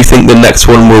 Do you think the next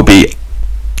one will be...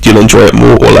 you'll enjoy it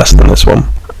more or less than this one?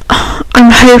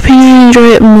 I'm hoping you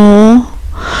enjoy it more,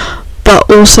 but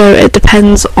also it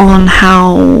depends on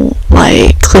how,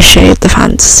 like, cliched the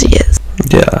fantasy is.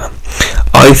 Yeah.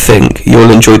 I think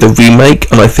you'll enjoy the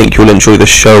remake, and I think you'll enjoy the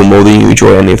show more than you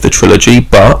enjoy any of the trilogy,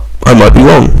 but I might be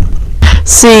wrong.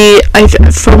 See,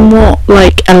 from what,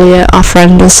 like, Elliot, our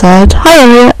friend, has said, hi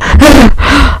Elliot,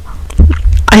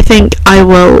 I think I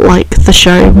will like the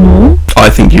show more. I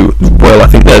think you will. I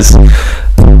think there's...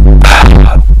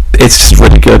 it's just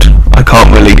really good. I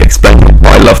can't really explain it,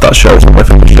 but I love that show. It's one of my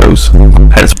favourite shows.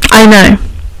 Hence... I know.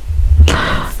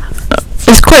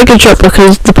 It's quite a good job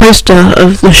because the poster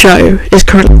of the show is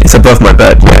currently... It's above my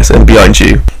bed, yes, and behind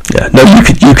you. Yeah, no,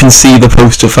 you can see the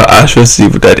poster for Ash vs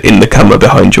Evil Dead in the camera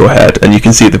behind your head, and you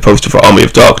can see the poster for Army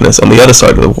of Darkness on the other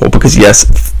side of the wall, because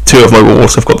yes, 2 of my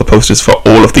walls have got the posters for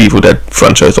all of the Evil Dead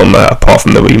franchise on there, apart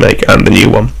from the remake and the new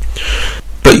one.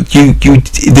 But you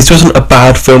this wasn't a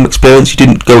bad film experience. You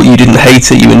didn't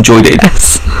hate it. You enjoyed it.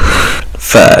 Yes.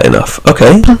 Fair enough.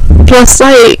 Okay. Plus,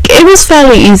 like, it was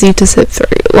fairly easy to sit through.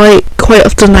 Like, quite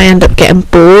often I end up getting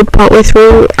bored partway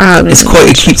through, and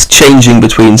it keeps changing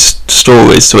between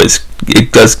stories, so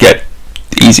it does get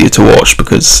easier to watch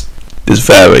because there's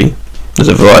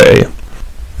a variety.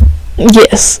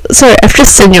 Yes. Sorry, I've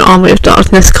just seen your Army of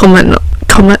Darkness comic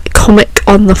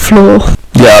on the floor.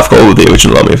 Yeah, I've got all the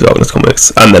original Army of Darkness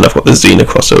comics, and then I've got the Xena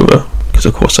crossover, because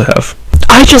of course I have.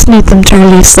 I just need them to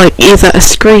release, like, either a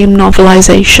Scream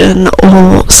novelisation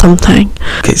or something.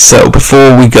 Okay, so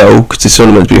before we go, because it's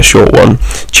only meant to be a short one,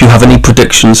 do you have any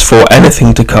predictions for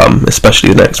anything to come,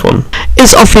 especially the next one?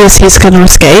 It's obvious he's going to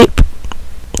escape.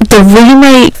 The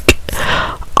remake,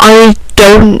 I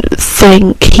don't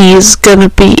think he's going to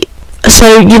be...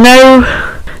 So, you know,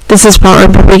 this is part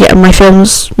I'm probably getting my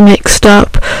films mixed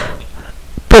up,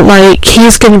 but, like,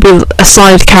 he's going to be a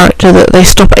side character that they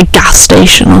stop at a gas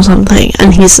station or something,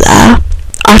 and he's there.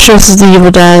 Ash vs the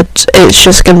Evil Dead, it's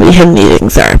just going to be him needing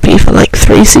therapy for, like,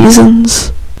 3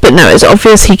 seasons. But no, it's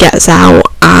obvious he gets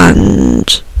out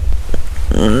and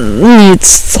needs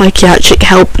psychiatric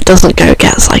help, but doesn't go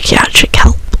get psychiatric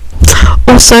help.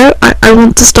 Also, I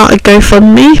want to start a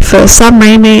GoFundMe for Sam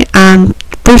Raimi and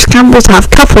Bruce Campbell to have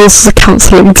couples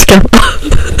counselling together.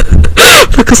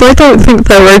 because I don't think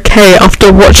they're okay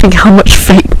after watching how much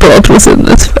fake blood was in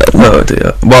this film. Oh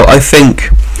dear. Well, I just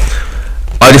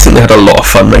think they had a lot of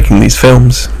fun making these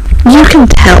films. You can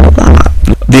tell that.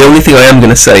 The only thing I am going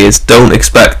to say is don't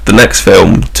expect the next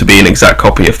film to be an exact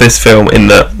copy of this film. In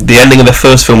the ending of the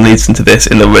first film leads into this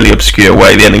in a really obscure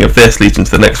way. The ending of this leads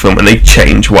into the next film, and they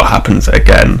change what happens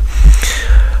again.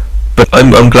 But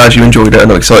I'm glad you enjoyed it,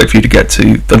 and I'm excited for you to get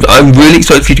to. I'm really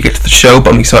excited for you to get to the show,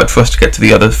 but I'm excited for us to get to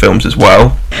the other films as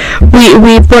well.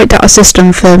 We worked out a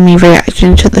system for me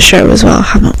reacting to the show as well,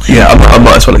 haven't we? Yeah, I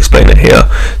might as well explain it here.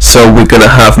 So we're going to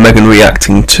have Megan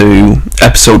reacting to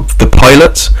the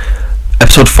pilot,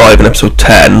 episode 5 and episode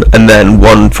 10, and then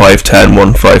 1, 5, 10,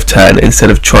 1, 5, 10, instead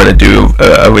of trying to do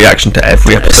a reaction to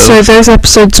every episode. So those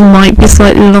episodes might be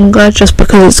slightly longer, just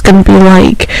because it's going to be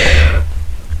like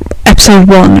episode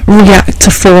 1 react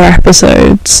to 4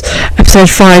 episodes, episode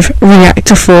 5 react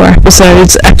to 4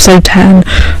 episodes, episode 10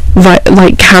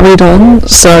 carried on.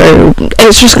 So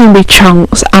it's just going to be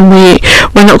chunks, and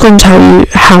we're not going to tell you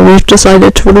how we've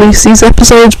decided to release these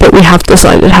episodes, but we have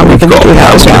decided how we're going to do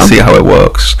that as well. See how it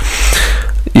works.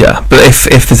 Yeah, but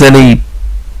if there's any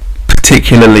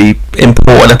particularly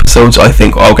important episodes, I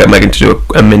think I'll get Megan to do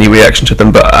a mini reaction to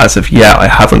them, but as of yet I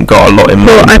haven't got a lot in mind.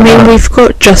 Well, I mean, we've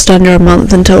got just under a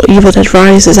month until Evil Dead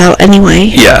Rise is out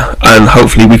anyway. Yeah, and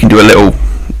hopefully we can do a little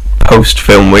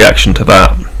post-film reaction to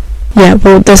that. Yeah,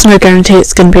 well, there's no guarantee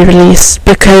it's going to be released,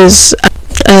 because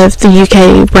of the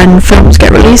UK, when films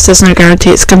get released, there's no guarantee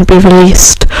it's going to be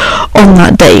released on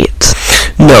that date.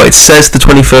 No, it says the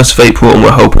 21st of April, and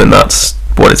we're hoping that's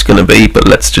what it's going to be, but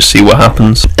let's just see what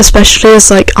happens. Especially as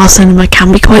our cinema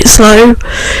can be quite slow.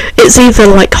 It's either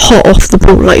hot off the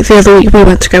ball, the other week we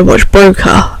went to go watch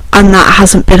Broker, and that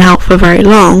hasn't been out for very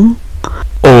long,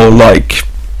 or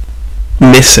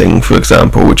Missing, for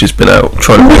example, which has been out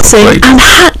trying to Missing and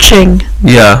Hatching.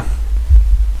 Yeah,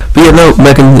 but yeah, no,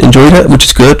 Megan enjoyed it, which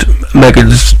is good.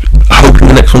 Megan's hoping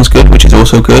the next one's good, which is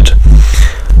also good.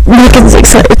 Megan's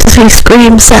excited to see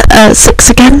Scream 6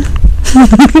 again.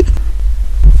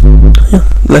 Yeah,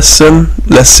 let's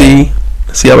see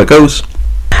how it goes.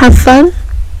 Have fun.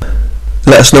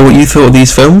 Let us know what you thought of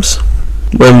these films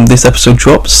when this episode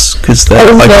drops, because they're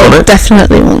iconic.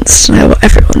 Definitely wants to know what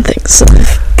everyone thinks of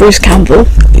Bruce Campbell.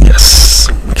 Yes,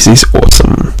 because he's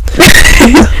awesome.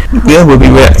 Yeah, we'll be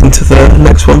reacting to the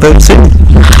next one very soon.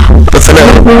 But for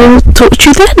now, we'll talk to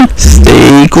you then.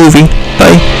 Stay groovy.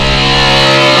 Bye.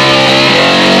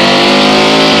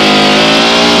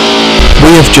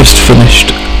 We have just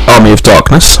finished Army of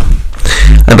Darkness,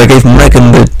 and I gave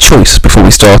Megan the choice before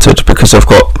we started, because I've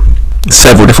got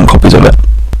several different copies of it.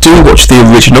 Do we watch the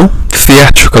original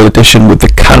theatrical edition with the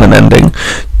canon ending?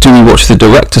 Do we watch the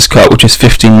director's cut, which is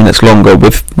 15 minutes longer,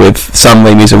 with Sam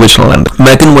Raimi's original ending?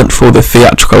 Megan went for the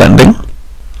theatrical ending.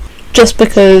 Just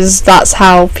because that's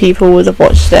how people would have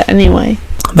watched it anyway.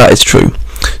 That is true.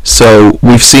 So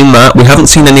we've seen that. We haven't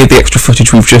seen any of the extra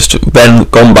footage. We've just then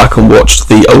gone back and watched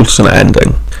the alternate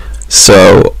ending.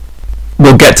 So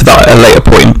we'll get to that at a later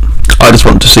point. I just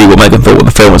wanted to see what Megan thought of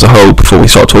the film as a whole before we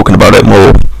start talking about it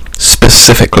more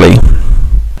specifically.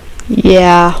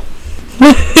 Yeah.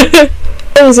 It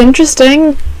was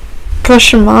interesting.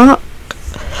 Question mark.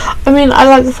 I mean, I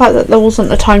like the fact that there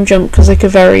wasn't a time jump, because they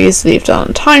could very easily have done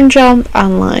a time jump,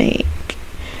 and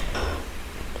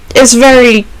it's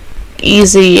very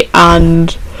easy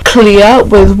and clear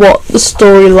with what the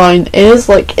storyline is.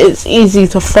 It's easy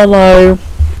to follow.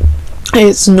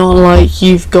 It's not like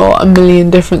you've got a million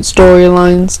different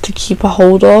storylines to keep a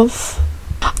hold of.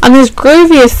 And there's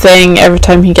Groovy a thing every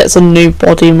time he gets a new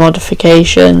body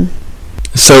modification.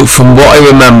 So from what I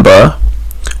remember,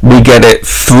 we get it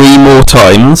 3 more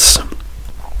times,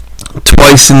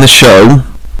 twice in the show,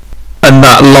 and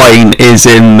that line is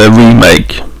in the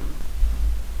remake.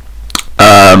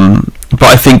 But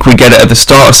I think we get it at the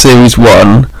start of Series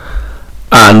 1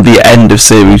 and the end of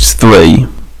Series 3.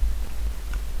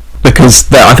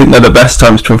 Because I think they're the best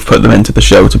times to have put them into the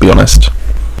show, to be honest.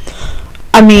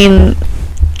 I mean,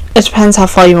 it depends how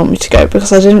far you want me to go,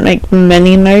 because I didn't make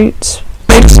many notes.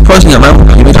 I made a surprising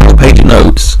amount. You made a whole page of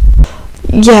notes.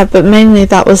 Yeah, but mainly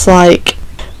that was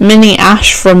Mini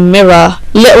Ash from Mirror.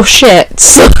 Little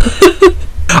shits.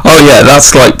 Oh yeah,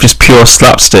 that's just pure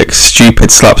slapstick,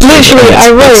 stupid slapstick. Literally, I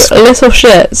wrote little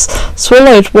shits.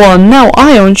 Swallowed one, now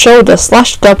eye on shoulder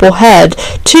 / double head.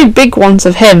 2 big ones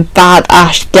of him, bad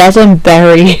Ash, dead and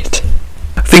buried.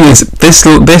 The thing is, this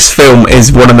film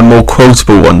is one of the more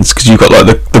quotable ones, because you've got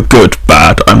the good,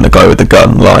 bad, I'm the guy with the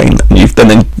gun line,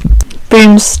 and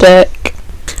Boomstick.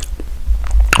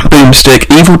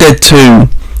 Evil Dead 2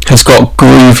 has got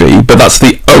groovy, but that's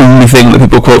the only thing that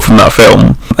people quote from that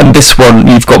film. And this one,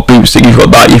 you've got boomstick, you've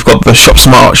got that, you've got the shop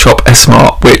smart, shop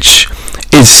smart, which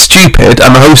is stupid,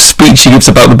 and the whole speech he gives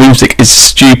about the boomstick is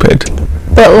stupid.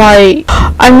 But, like,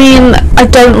 I mean, I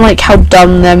don't like how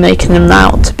dumb they're making him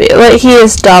out to be. Like, he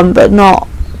is dumb, but not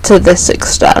to this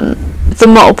extent. The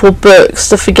multiple books,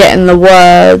 the forgetting the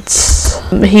words.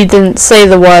 He didn't say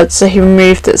the words, so he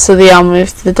removed it, so the army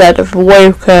of the dead have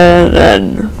awoken,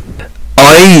 and...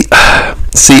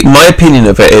 See, my opinion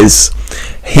of it is,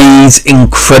 he's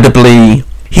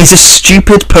a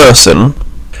stupid person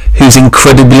who's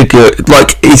incredibly good.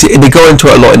 Like, they go into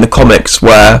it a lot in the comics,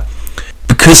 where,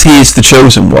 because he is the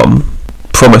chosen one,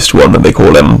 promised one that they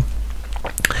call him,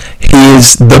 he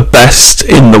is the best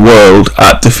in the world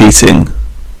at defeating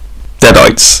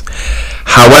Deadites.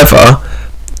 However,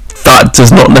 that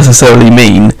does not necessarily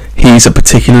mean he's a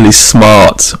particularly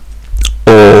smart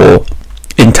or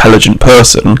intelligent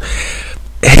person.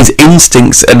 His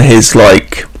instincts and his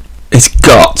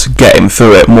gut get him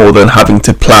through it more than having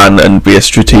to plan and be a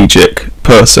strategic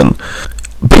person.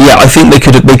 But yeah, I think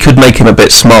they could make him a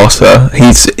bit smarter.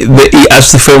 As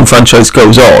the film franchise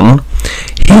goes on,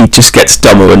 he just gets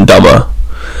dumber and dumber,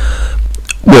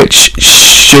 which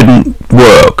shouldn't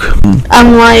work.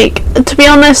 And, like, to be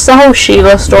honest, the whole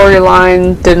Sheila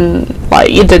storyline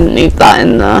you didn't need that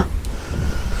in there.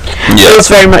 Yeah. It was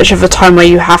very much of a time where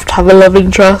you have to have a love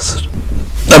interest.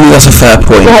 I mean, that's a fair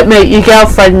point. Like, mate, your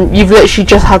girlfriend, you've literally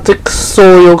just had to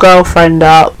saw your girlfriend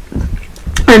up,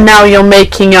 and now you're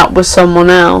making up with someone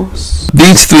else.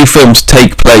 These three films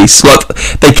take place,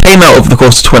 they came out over the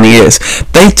course of 20 years.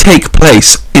 They take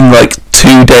place in,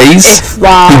 2 days.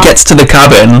 Wow. He gets to the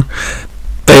cabin,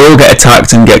 they all get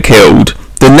attacked and get killed.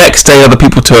 The next day other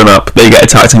people turn up, they get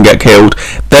attacked and get killed.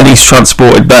 Then he's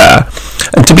transported there.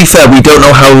 And to be fair, we don't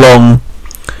know how long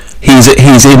he's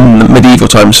in medieval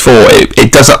times for.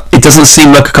 It doesn't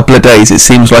seem like a couple of days. It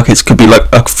seems like it could be like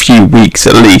a few weeks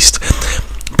at least.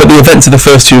 But the events of the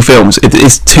first two films, it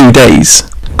is 2 days.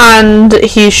 And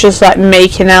he's just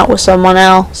making out with someone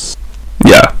else.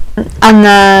 Yeah. And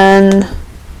then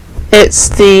it's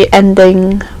the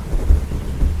ending.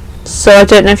 So I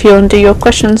don't know if you want to do your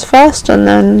questions first and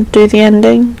then do the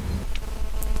ending.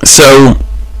 So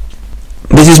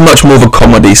this is much more of a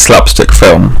comedy slapstick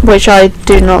film, which I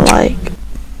do not like.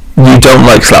 You don't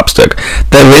like slapstick.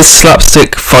 There is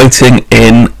slapstick fighting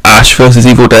in Ash vs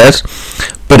Evil Dead,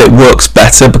 but it works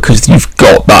better because you've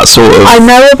got that sort of... I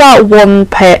know about one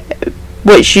pit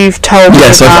which you've told me about.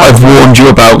 Yes, I've warned you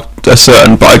about a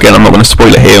certain, but again I'm not going to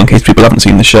spoil it here in case people haven't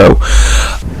seen the show.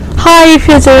 Hi, if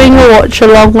you're doing a watch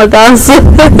along with us.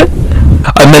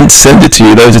 I meant to send it to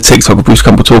you. There was a TikTok of Bruce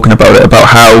Campbell talking about it, about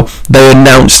how they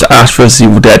announced Ash vs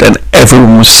Evil Dead and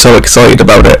everyone was so excited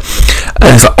about it.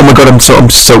 And it's like, oh my god, I'm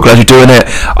so glad you're doing it.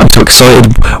 I'm so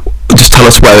excited. Just tell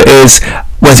us where it is.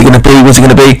 Where's it going to be? Where's it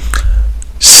going to be?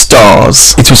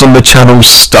 Stars. It was on the channel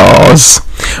Stars,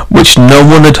 which no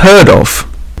one had heard of.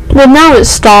 Well, now it's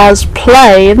Stars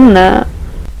Play, isn't it?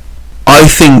 I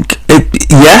think,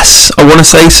 yes, I want to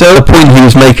say so. The point he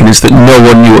was making is that no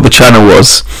one knew what the channel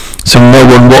was, so no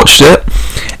one watched it.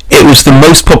 It was the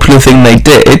most popular thing they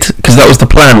did, because that was the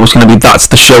plan, was going to be that's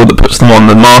the show that puts them on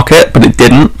the market, but it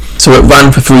didn't. So it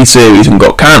ran for 3 series and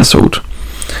got cancelled.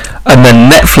 And then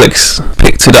Netflix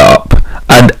picked it up,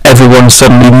 and everyone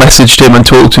suddenly messaged him and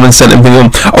talked to him and sent him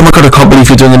thinking, oh my god, I can't believe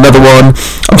you're doing another one.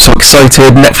 I'm so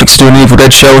excited. Netflix is doing an Evil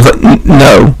Dead show. I was like,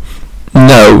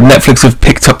 no, Netflix have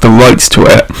picked up the rights to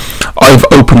it. I've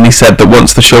openly said that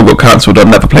once the show got cancelled, I'd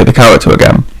never play the character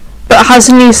again. But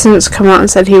hasn't he since come out and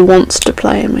said he wants to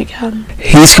play him again?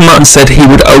 He's come out and said he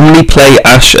would only play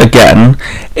Ash again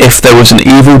if there was an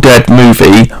Evil Dead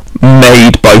movie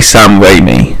made by Sam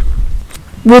Raimi.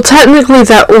 Well, technically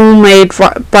they're all made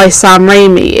by Sam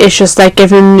Raimi. It's just they're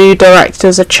giving new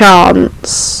directors a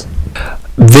chance.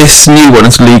 This new one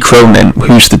is Lee Cronin,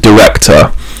 who's the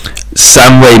director.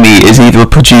 Sam Raimi is either a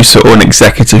producer or an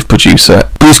executive producer.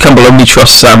 Bruce Campbell only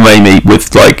trusts Sam Raimi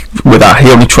with Ash.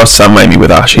 He only trusts Sam Raimi with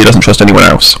Ash. He doesn't trust anyone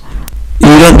else.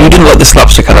 You didn't like the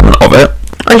slapstick element of it?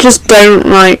 I just don't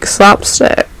like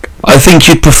slapstick. I think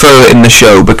you'd prefer it in the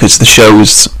show because the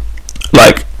show's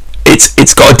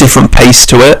it's got a different pace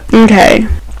to it. Okay.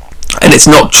 And it's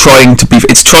trying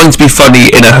to be funny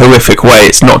in a horrific way.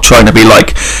 It's not trying to be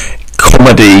like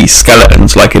comedy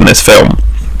skeletons like in this film.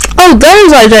 Oh,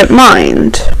 those I don't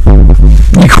mind.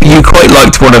 You quite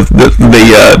liked one of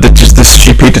the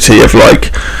stupidity of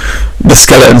the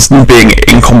skeletons being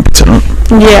incompetent.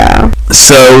 Yeah.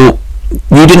 So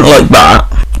you didn't like that.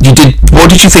 You did. What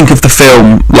did you think of the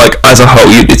film as a whole?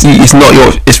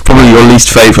 It's probably your least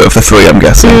favourite of the three, I'm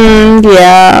guessing.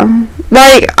 Yeah.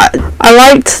 Like, I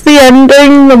liked the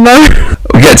ending the most.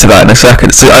 We'll get to that in a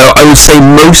second. So I would say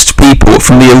most people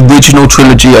from the original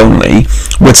trilogy only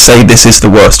would say this is the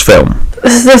worst film.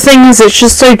 The thing is, it's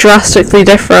just so drastically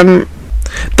different.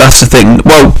 That's the thing.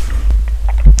 Well,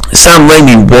 Sam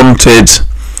Raimi wanted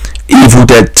Evil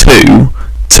Dead 2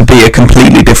 to be a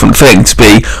completely different thing, to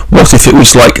be, what if it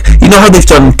was like, you know how they've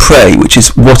done Prey, which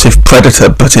is what if Predator,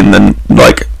 but in the,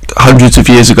 like, hundreds of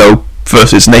years ago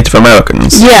versus Native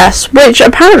Americans? Yes, which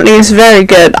apparently is very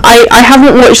good. I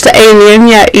haven't watched Alien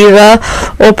yet either,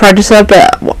 or Predator,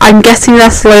 but I'm getting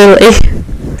there slowly.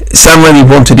 Sam Raimi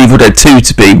wanted Evil Dead 2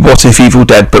 to be what if Evil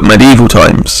Dead but medieval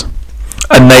times,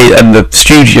 and the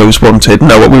studios wanted,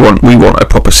 no, what we want a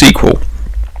proper sequel.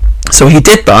 So he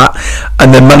did that,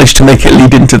 and then managed to make it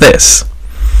lead into this.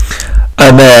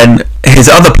 And then his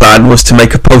other plan was to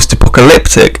make a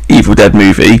post-apocalyptic Evil Dead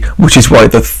movie, which is why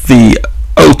the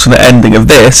alternate ending of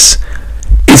this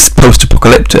is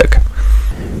post-apocalyptic.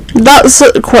 That's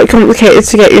quite complicated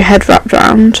to get your head wrapped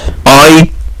around.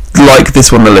 I like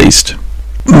this one the least.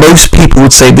 Most people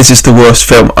would say this is the worst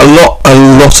film. A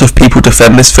lot of people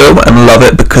defend this film and love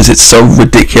it because it's so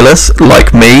ridiculous.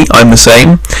 Like me, I'm the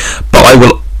same. But I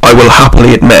will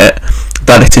happily admit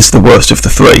that it is the worst of the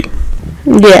three.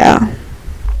 Yeah.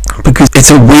 Because it's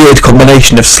a weird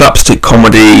combination of slapstick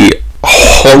comedy,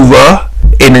 horror,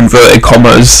 in inverted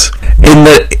commas, in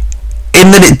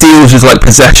that it deals with like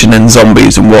possession and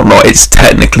zombies and whatnot. It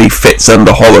technically fits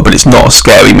under horror, but it's not a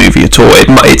scary movie at all.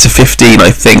 It's a 15,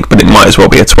 I think, but it might as well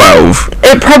be a 12.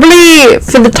 It probably,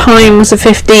 for the time, was a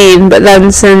 15, but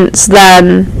then since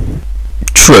then...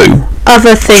 True.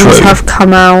 Other things have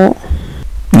come out.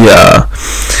 Yeah.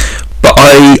 But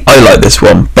I like this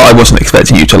one, but I wasn't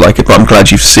expecting you to like it, but I'm glad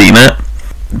you've seen it.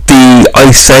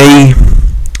 I say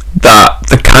that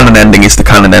the canon ending is the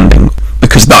canon ending,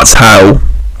 because that's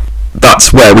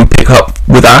where we pick up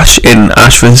with Ash in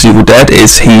Ash vs Evil Dead,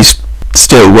 is he's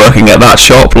still working at that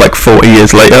shop like 40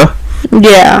 years later.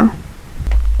 Yeah.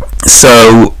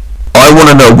 So I want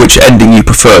to know which ending you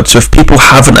preferred. So if people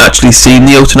haven't actually seen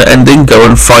the alternate ending, go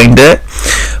and find it.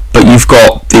 But you've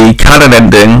got the canon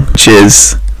ending, which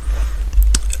is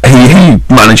he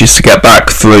manages to get back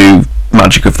through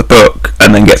magic of the book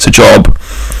and then gets a job.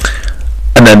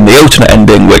 And then the alternate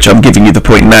ending, which I'm giving you the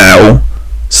point now,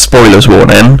 spoilers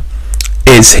warning,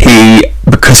 is he,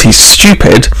 because he's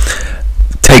stupid,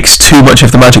 takes too much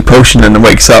of the magic potion and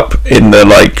wakes up in the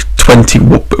like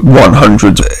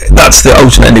 2100s. That's the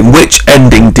alternate ending. Which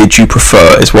ending did you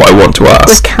prefer is what I want to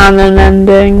ask. The canon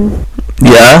ending.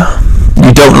 Yeah?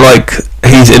 You don't like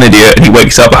he's an idiot and he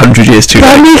wakes up 100 years too late?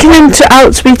 They're making him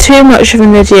out to be too much of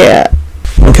an idiot.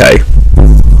 Okay.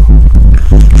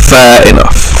 Fair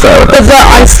enough. But that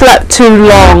I slept too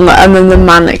long and then the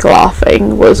manic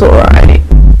laughing was alright.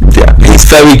 Yeah, he's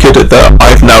very good at that.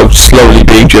 I've now slowly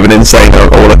being driven insane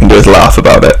and all I can do is laugh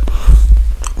about it.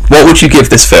 What would you give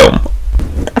this film?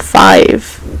 A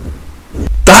 5.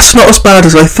 That's not as bad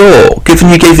as I thought, given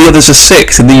you gave the others a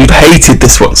 6 and then you've hated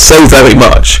this one so very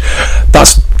much.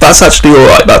 That's actually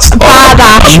alright. Bad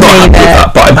Ash I'm not happy with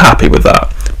that, but I'm happy with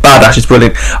that. Bad Ash is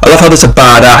brilliant. I love how there's a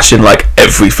bad Ash in like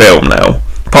every film now,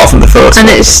 apart from the first one.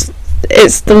 And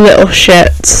it's the little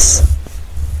shits.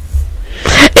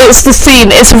 It's the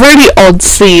scene, it's a really odd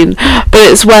scene, but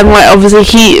it's when like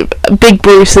obviously Big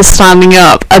Bruce is standing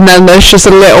up and then there's just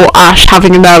a little Ash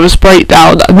having a nervous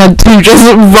breakdown and then two just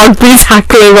rugby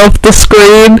tackling off the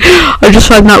screen. I just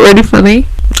find that really funny.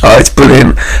 Oh, it's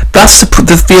brilliant.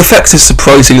 The effects is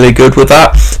surprisingly good with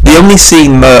that. The only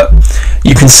scene that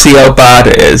you can see how bad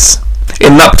it is,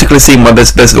 in that particular scene where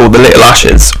there's all the little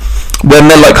Ashes, when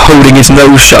they're like holding his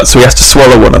nose shut so he has to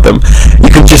swallow one of them, you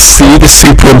can just see the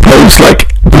superimposed like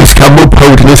Bruce Campbell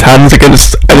holding his hands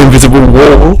against an invisible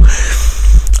wall.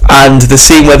 And the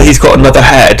scene where he's got another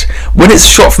head, when it's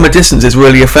shot from a distance is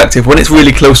really effective. When it's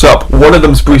really close up, one of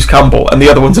them's Bruce Campbell and the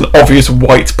other one's an obvious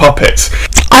white puppet.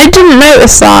 I didn't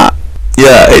notice that.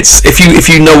 Yeah, it's if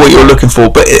you know what you're looking for,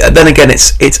 but then again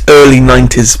it's early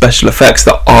 90s special effects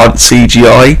that aren't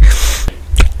CGI.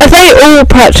 Are they all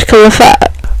practical effects?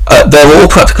 They're all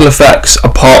practical effects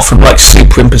apart from like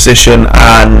superimposition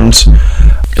and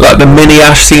like the mini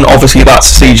Ash scene. Obviously that's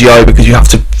CGI because you have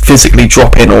to physically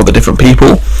drop in all the different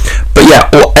people, but yeah,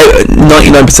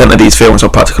 99% of these films are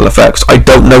practical effects. I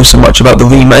don't know so much about the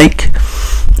remake.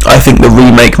 I think the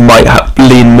remake might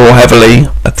lean more heavily.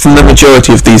 From the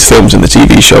majority of these films in the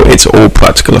TV show, it's all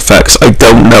practical effects. I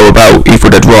don't know about Evil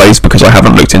Dead Rise because I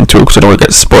haven't looked into it because I don't want to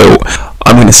get spoiled.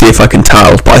 I'm going to see if I can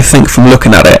tell, but I think from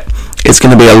looking at it, it's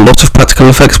going to be a lot of practical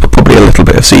effects, but probably a little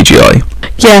bit of CGI.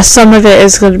 Yeah, some of it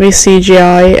is going to be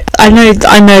CGI. I know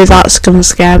that's going to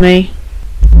scare me.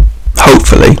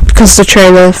 Hopefully. Because the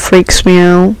trailer freaks me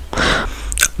out.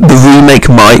 The remake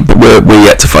might, but we're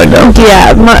yet to find out.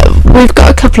 Yeah, we've got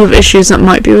a couple of issues that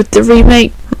might be with the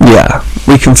remake. Yeah,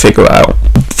 we can figure it out.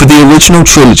 For the original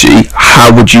trilogy,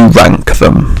 how would you rank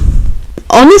them?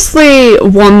 Honestly,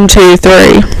 1, 2, 3.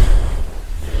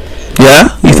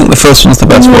 Yeah? You think the first one's the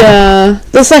best one? Yeah.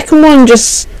 The second one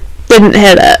just didn't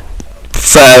hit it.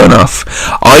 Fair enough.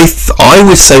 I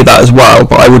would say that as well,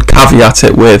 but I would caveat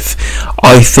it with,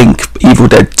 I think Evil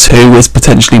Dead 2 is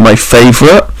potentially my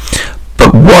favourite,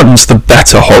 but 1's the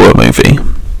better horror movie.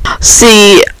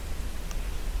 See,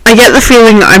 I get the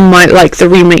feeling that I might like the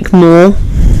remake more.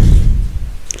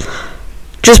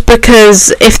 Just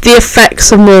because if the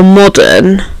effects are more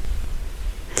modern,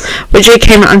 which it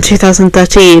came out in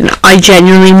 2013, I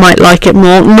genuinely might like it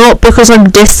more. Not because I'm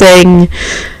dissing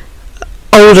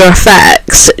older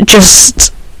effects,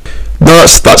 just... No,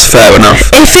 that's fair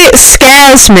enough. If it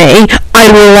scares me,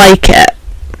 I will like it.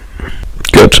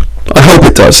 Good. I hope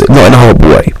it does, not in a horrible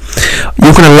way.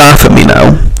 You're going to laugh at me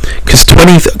now,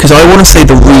 because I want to say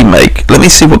the remake. Let me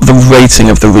see what the rating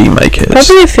of the remake is.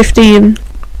 Probably a 15.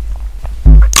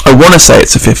 I want to say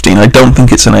it's a 15. I don't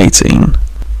think it's an 18.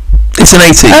 It's an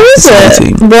 18. Oh, is it's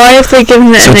it? 18. Why have they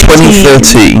given it so an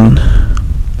 18? 2013.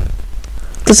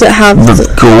 Does it have the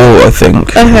Gore, I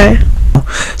think. Okay.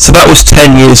 So that was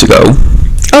 10 years ago.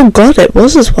 Oh god, it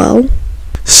was as well.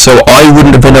 So I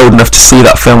wouldn't have been old enough to see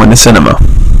that film in the cinema.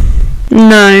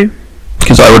 No.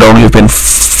 Because I would only have been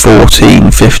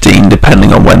 14, 15,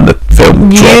 depending on when the film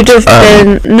dropped.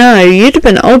 You'd have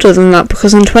been older than that,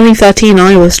 because in 2013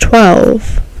 I was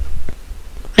 12.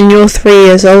 And you're 3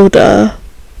 years older.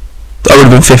 I would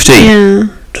have been 15. Yeah.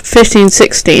 15,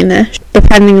 16-ish,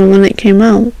 depending on when it came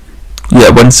out. Yeah,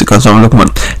 when's it goes on? I'm looking at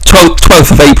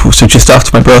 12th of April, so just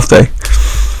after my birthday.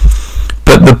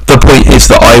 But the point is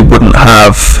that I wouldn't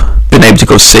have been able to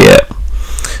go see it.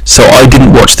 So I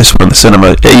didn't watch this one in the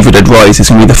cinema. Evil Dead Rise is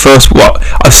going to be the first one.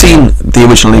 I've seen the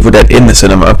original Evil Dead in the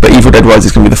cinema, but Evil Dead Rise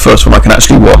is going to be the first one I can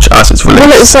actually watch as it's released.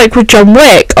 Well, it's like with John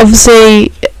Wick.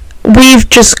 Obviously, we've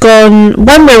just gone,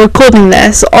 when we're recording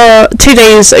this, 2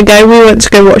 days ago, we went to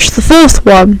go watch the fourth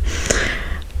one.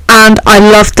 And I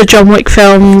love the John Wick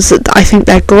films. I think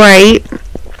they're great.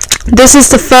 This is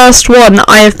the first one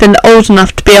I have been old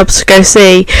enough to be able to go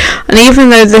see, and even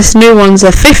though this new one's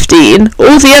a 15,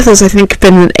 all the others I think have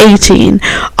been an 18.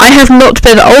 I have not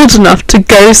been old enough to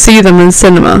go see them in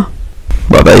cinema.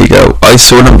 Well, there you go. I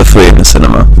saw number 3 in the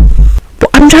cinema. But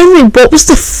I'm trying to think, what was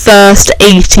the first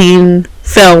 18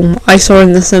 film I saw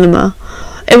in the cinema?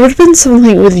 It would have been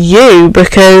something with you,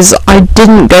 because I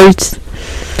didn't go to...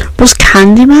 Was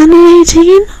Candyman an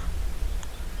 18?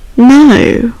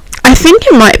 No. I think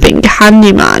it might have been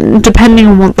Candyman, depending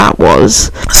on what that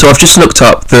was. So I've just looked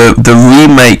up, the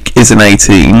remake is an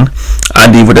 18,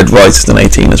 and Evil Dead Rise is an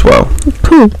 18 as well.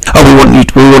 Cool. Oh,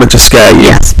 we wanted to scare you.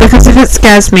 Yes, because if it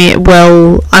scares me,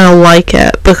 I'll like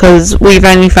it, because we've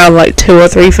only found like 2 or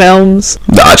 3 films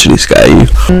that actually scare you.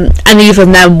 And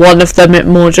even then, one of them, it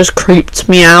more just creeped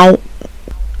me out.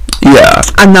 Yeah.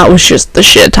 And that was just the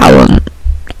sheer talent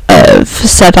of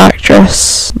said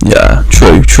actress. Yeah,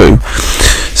 true.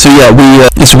 So yeah,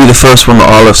 this will be the first one that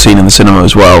I'll have seen in the cinema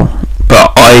as well.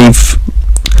 But I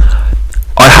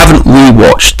haven't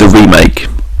rewatched the remake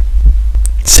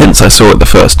since I saw it the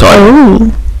first time.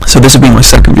 Oh. So this will be my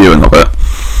second viewing of it.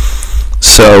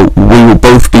 So we will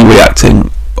both be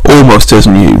reacting almost as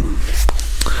new.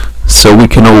 So we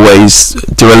can always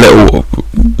do a little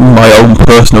my own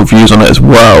personal views on it as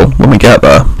well when we get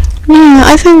there. Yeah,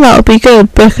 I think that would be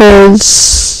good,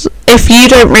 because if you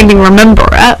don't really remember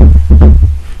it...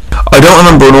 I don't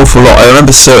remember an awful lot. I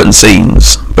remember certain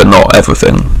scenes, but not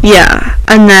everything. Yeah,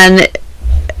 and then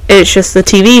it's just the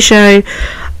TV show,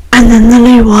 and then the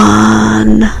new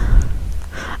one.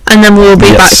 And then we'll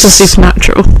be back to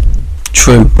Supernatural.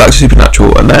 True, back to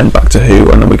Supernatural, and then back to Who,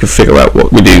 and then we can figure out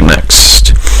what we do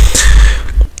next.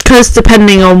 Because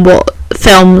depending on what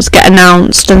films get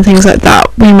announced and things like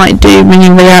that, we might do mini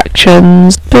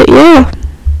reactions. But yeah,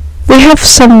 we have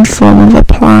some form of a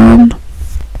plan.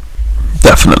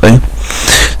 Definitely.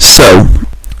 So,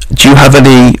 do you have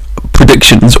any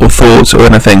predictions or thoughts or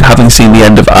anything, having seen the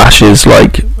end of Ash's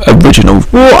original?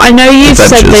 Well, I know you've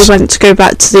said they went to go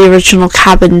back to the original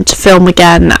cabin to film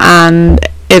again, and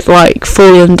it's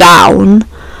fallen down.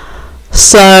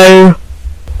 So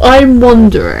I'm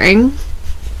wondering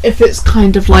if it's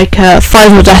kind of like a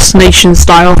Final Destination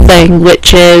style thing,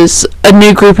 which is a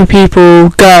new group of people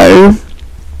go,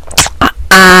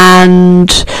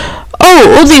 and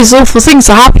all these awful things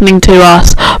are happening to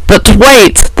us, but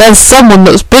wait, there's someone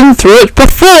that's been through it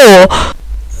before.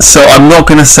 So I'm not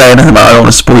going to say anything about it, I don't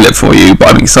want to spoil it for you, but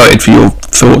I'm excited for your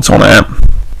thoughts on it.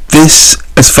 This,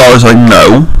 as far as I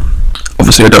know,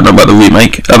 obviously I don't know about the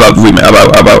remake,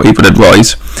 about Evil Dead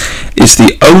Rise, is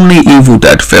the only Evil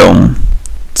Dead film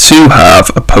to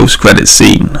have a post-credit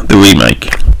scene, the remake.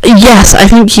 Yes, I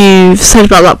think you've said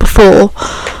about that before,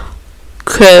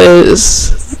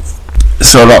 because...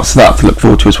 So lots of that to look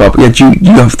forward to as well. But yeah, do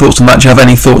you have thoughts on that? Do you have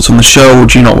any thoughts on the show, or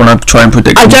do you not want to try and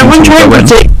predict? I don't want to try and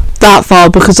predict that far,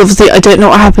 because obviously I don't know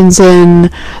what happens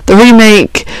in the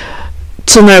remake,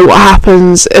 to know what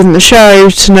happens in the show,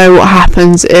 to know what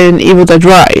happens in Evil Dead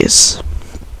Rise.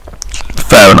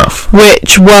 Fair enough.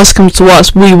 Which, worst comes to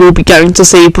worst, we will be going to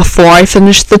see before I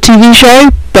finish the TV show,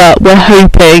 but we're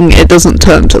hoping it doesn't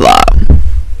turn to that.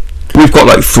 We've got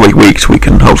like 3 weeks, we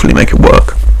can hopefully make it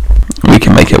work. We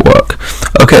can make it work.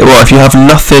 Okay, well, if you have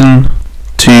nothing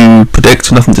to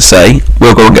predict, nothing to say,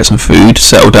 we'll go and get some food,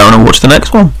 settle down and watch the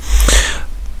next one.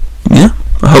 Yeah,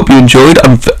 I hope you enjoyed.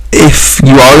 If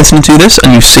you are listening to this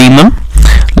and you've seen them,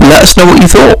 let us know what you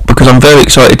thought, because I'm very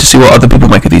excited to see what other people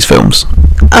make of these films.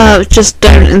 Just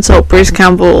don't insult Bruce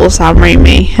Campbell or Sam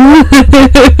Raimi.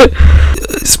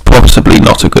 It's possibly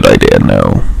not a good idea,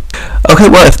 no. Okay,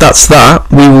 well, if that's that,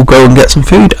 we will go and get some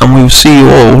food, and we will see you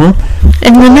all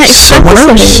in the next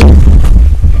episode.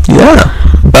 Yeah.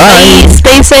 Bye.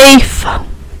 Stay safe.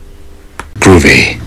 Groovy.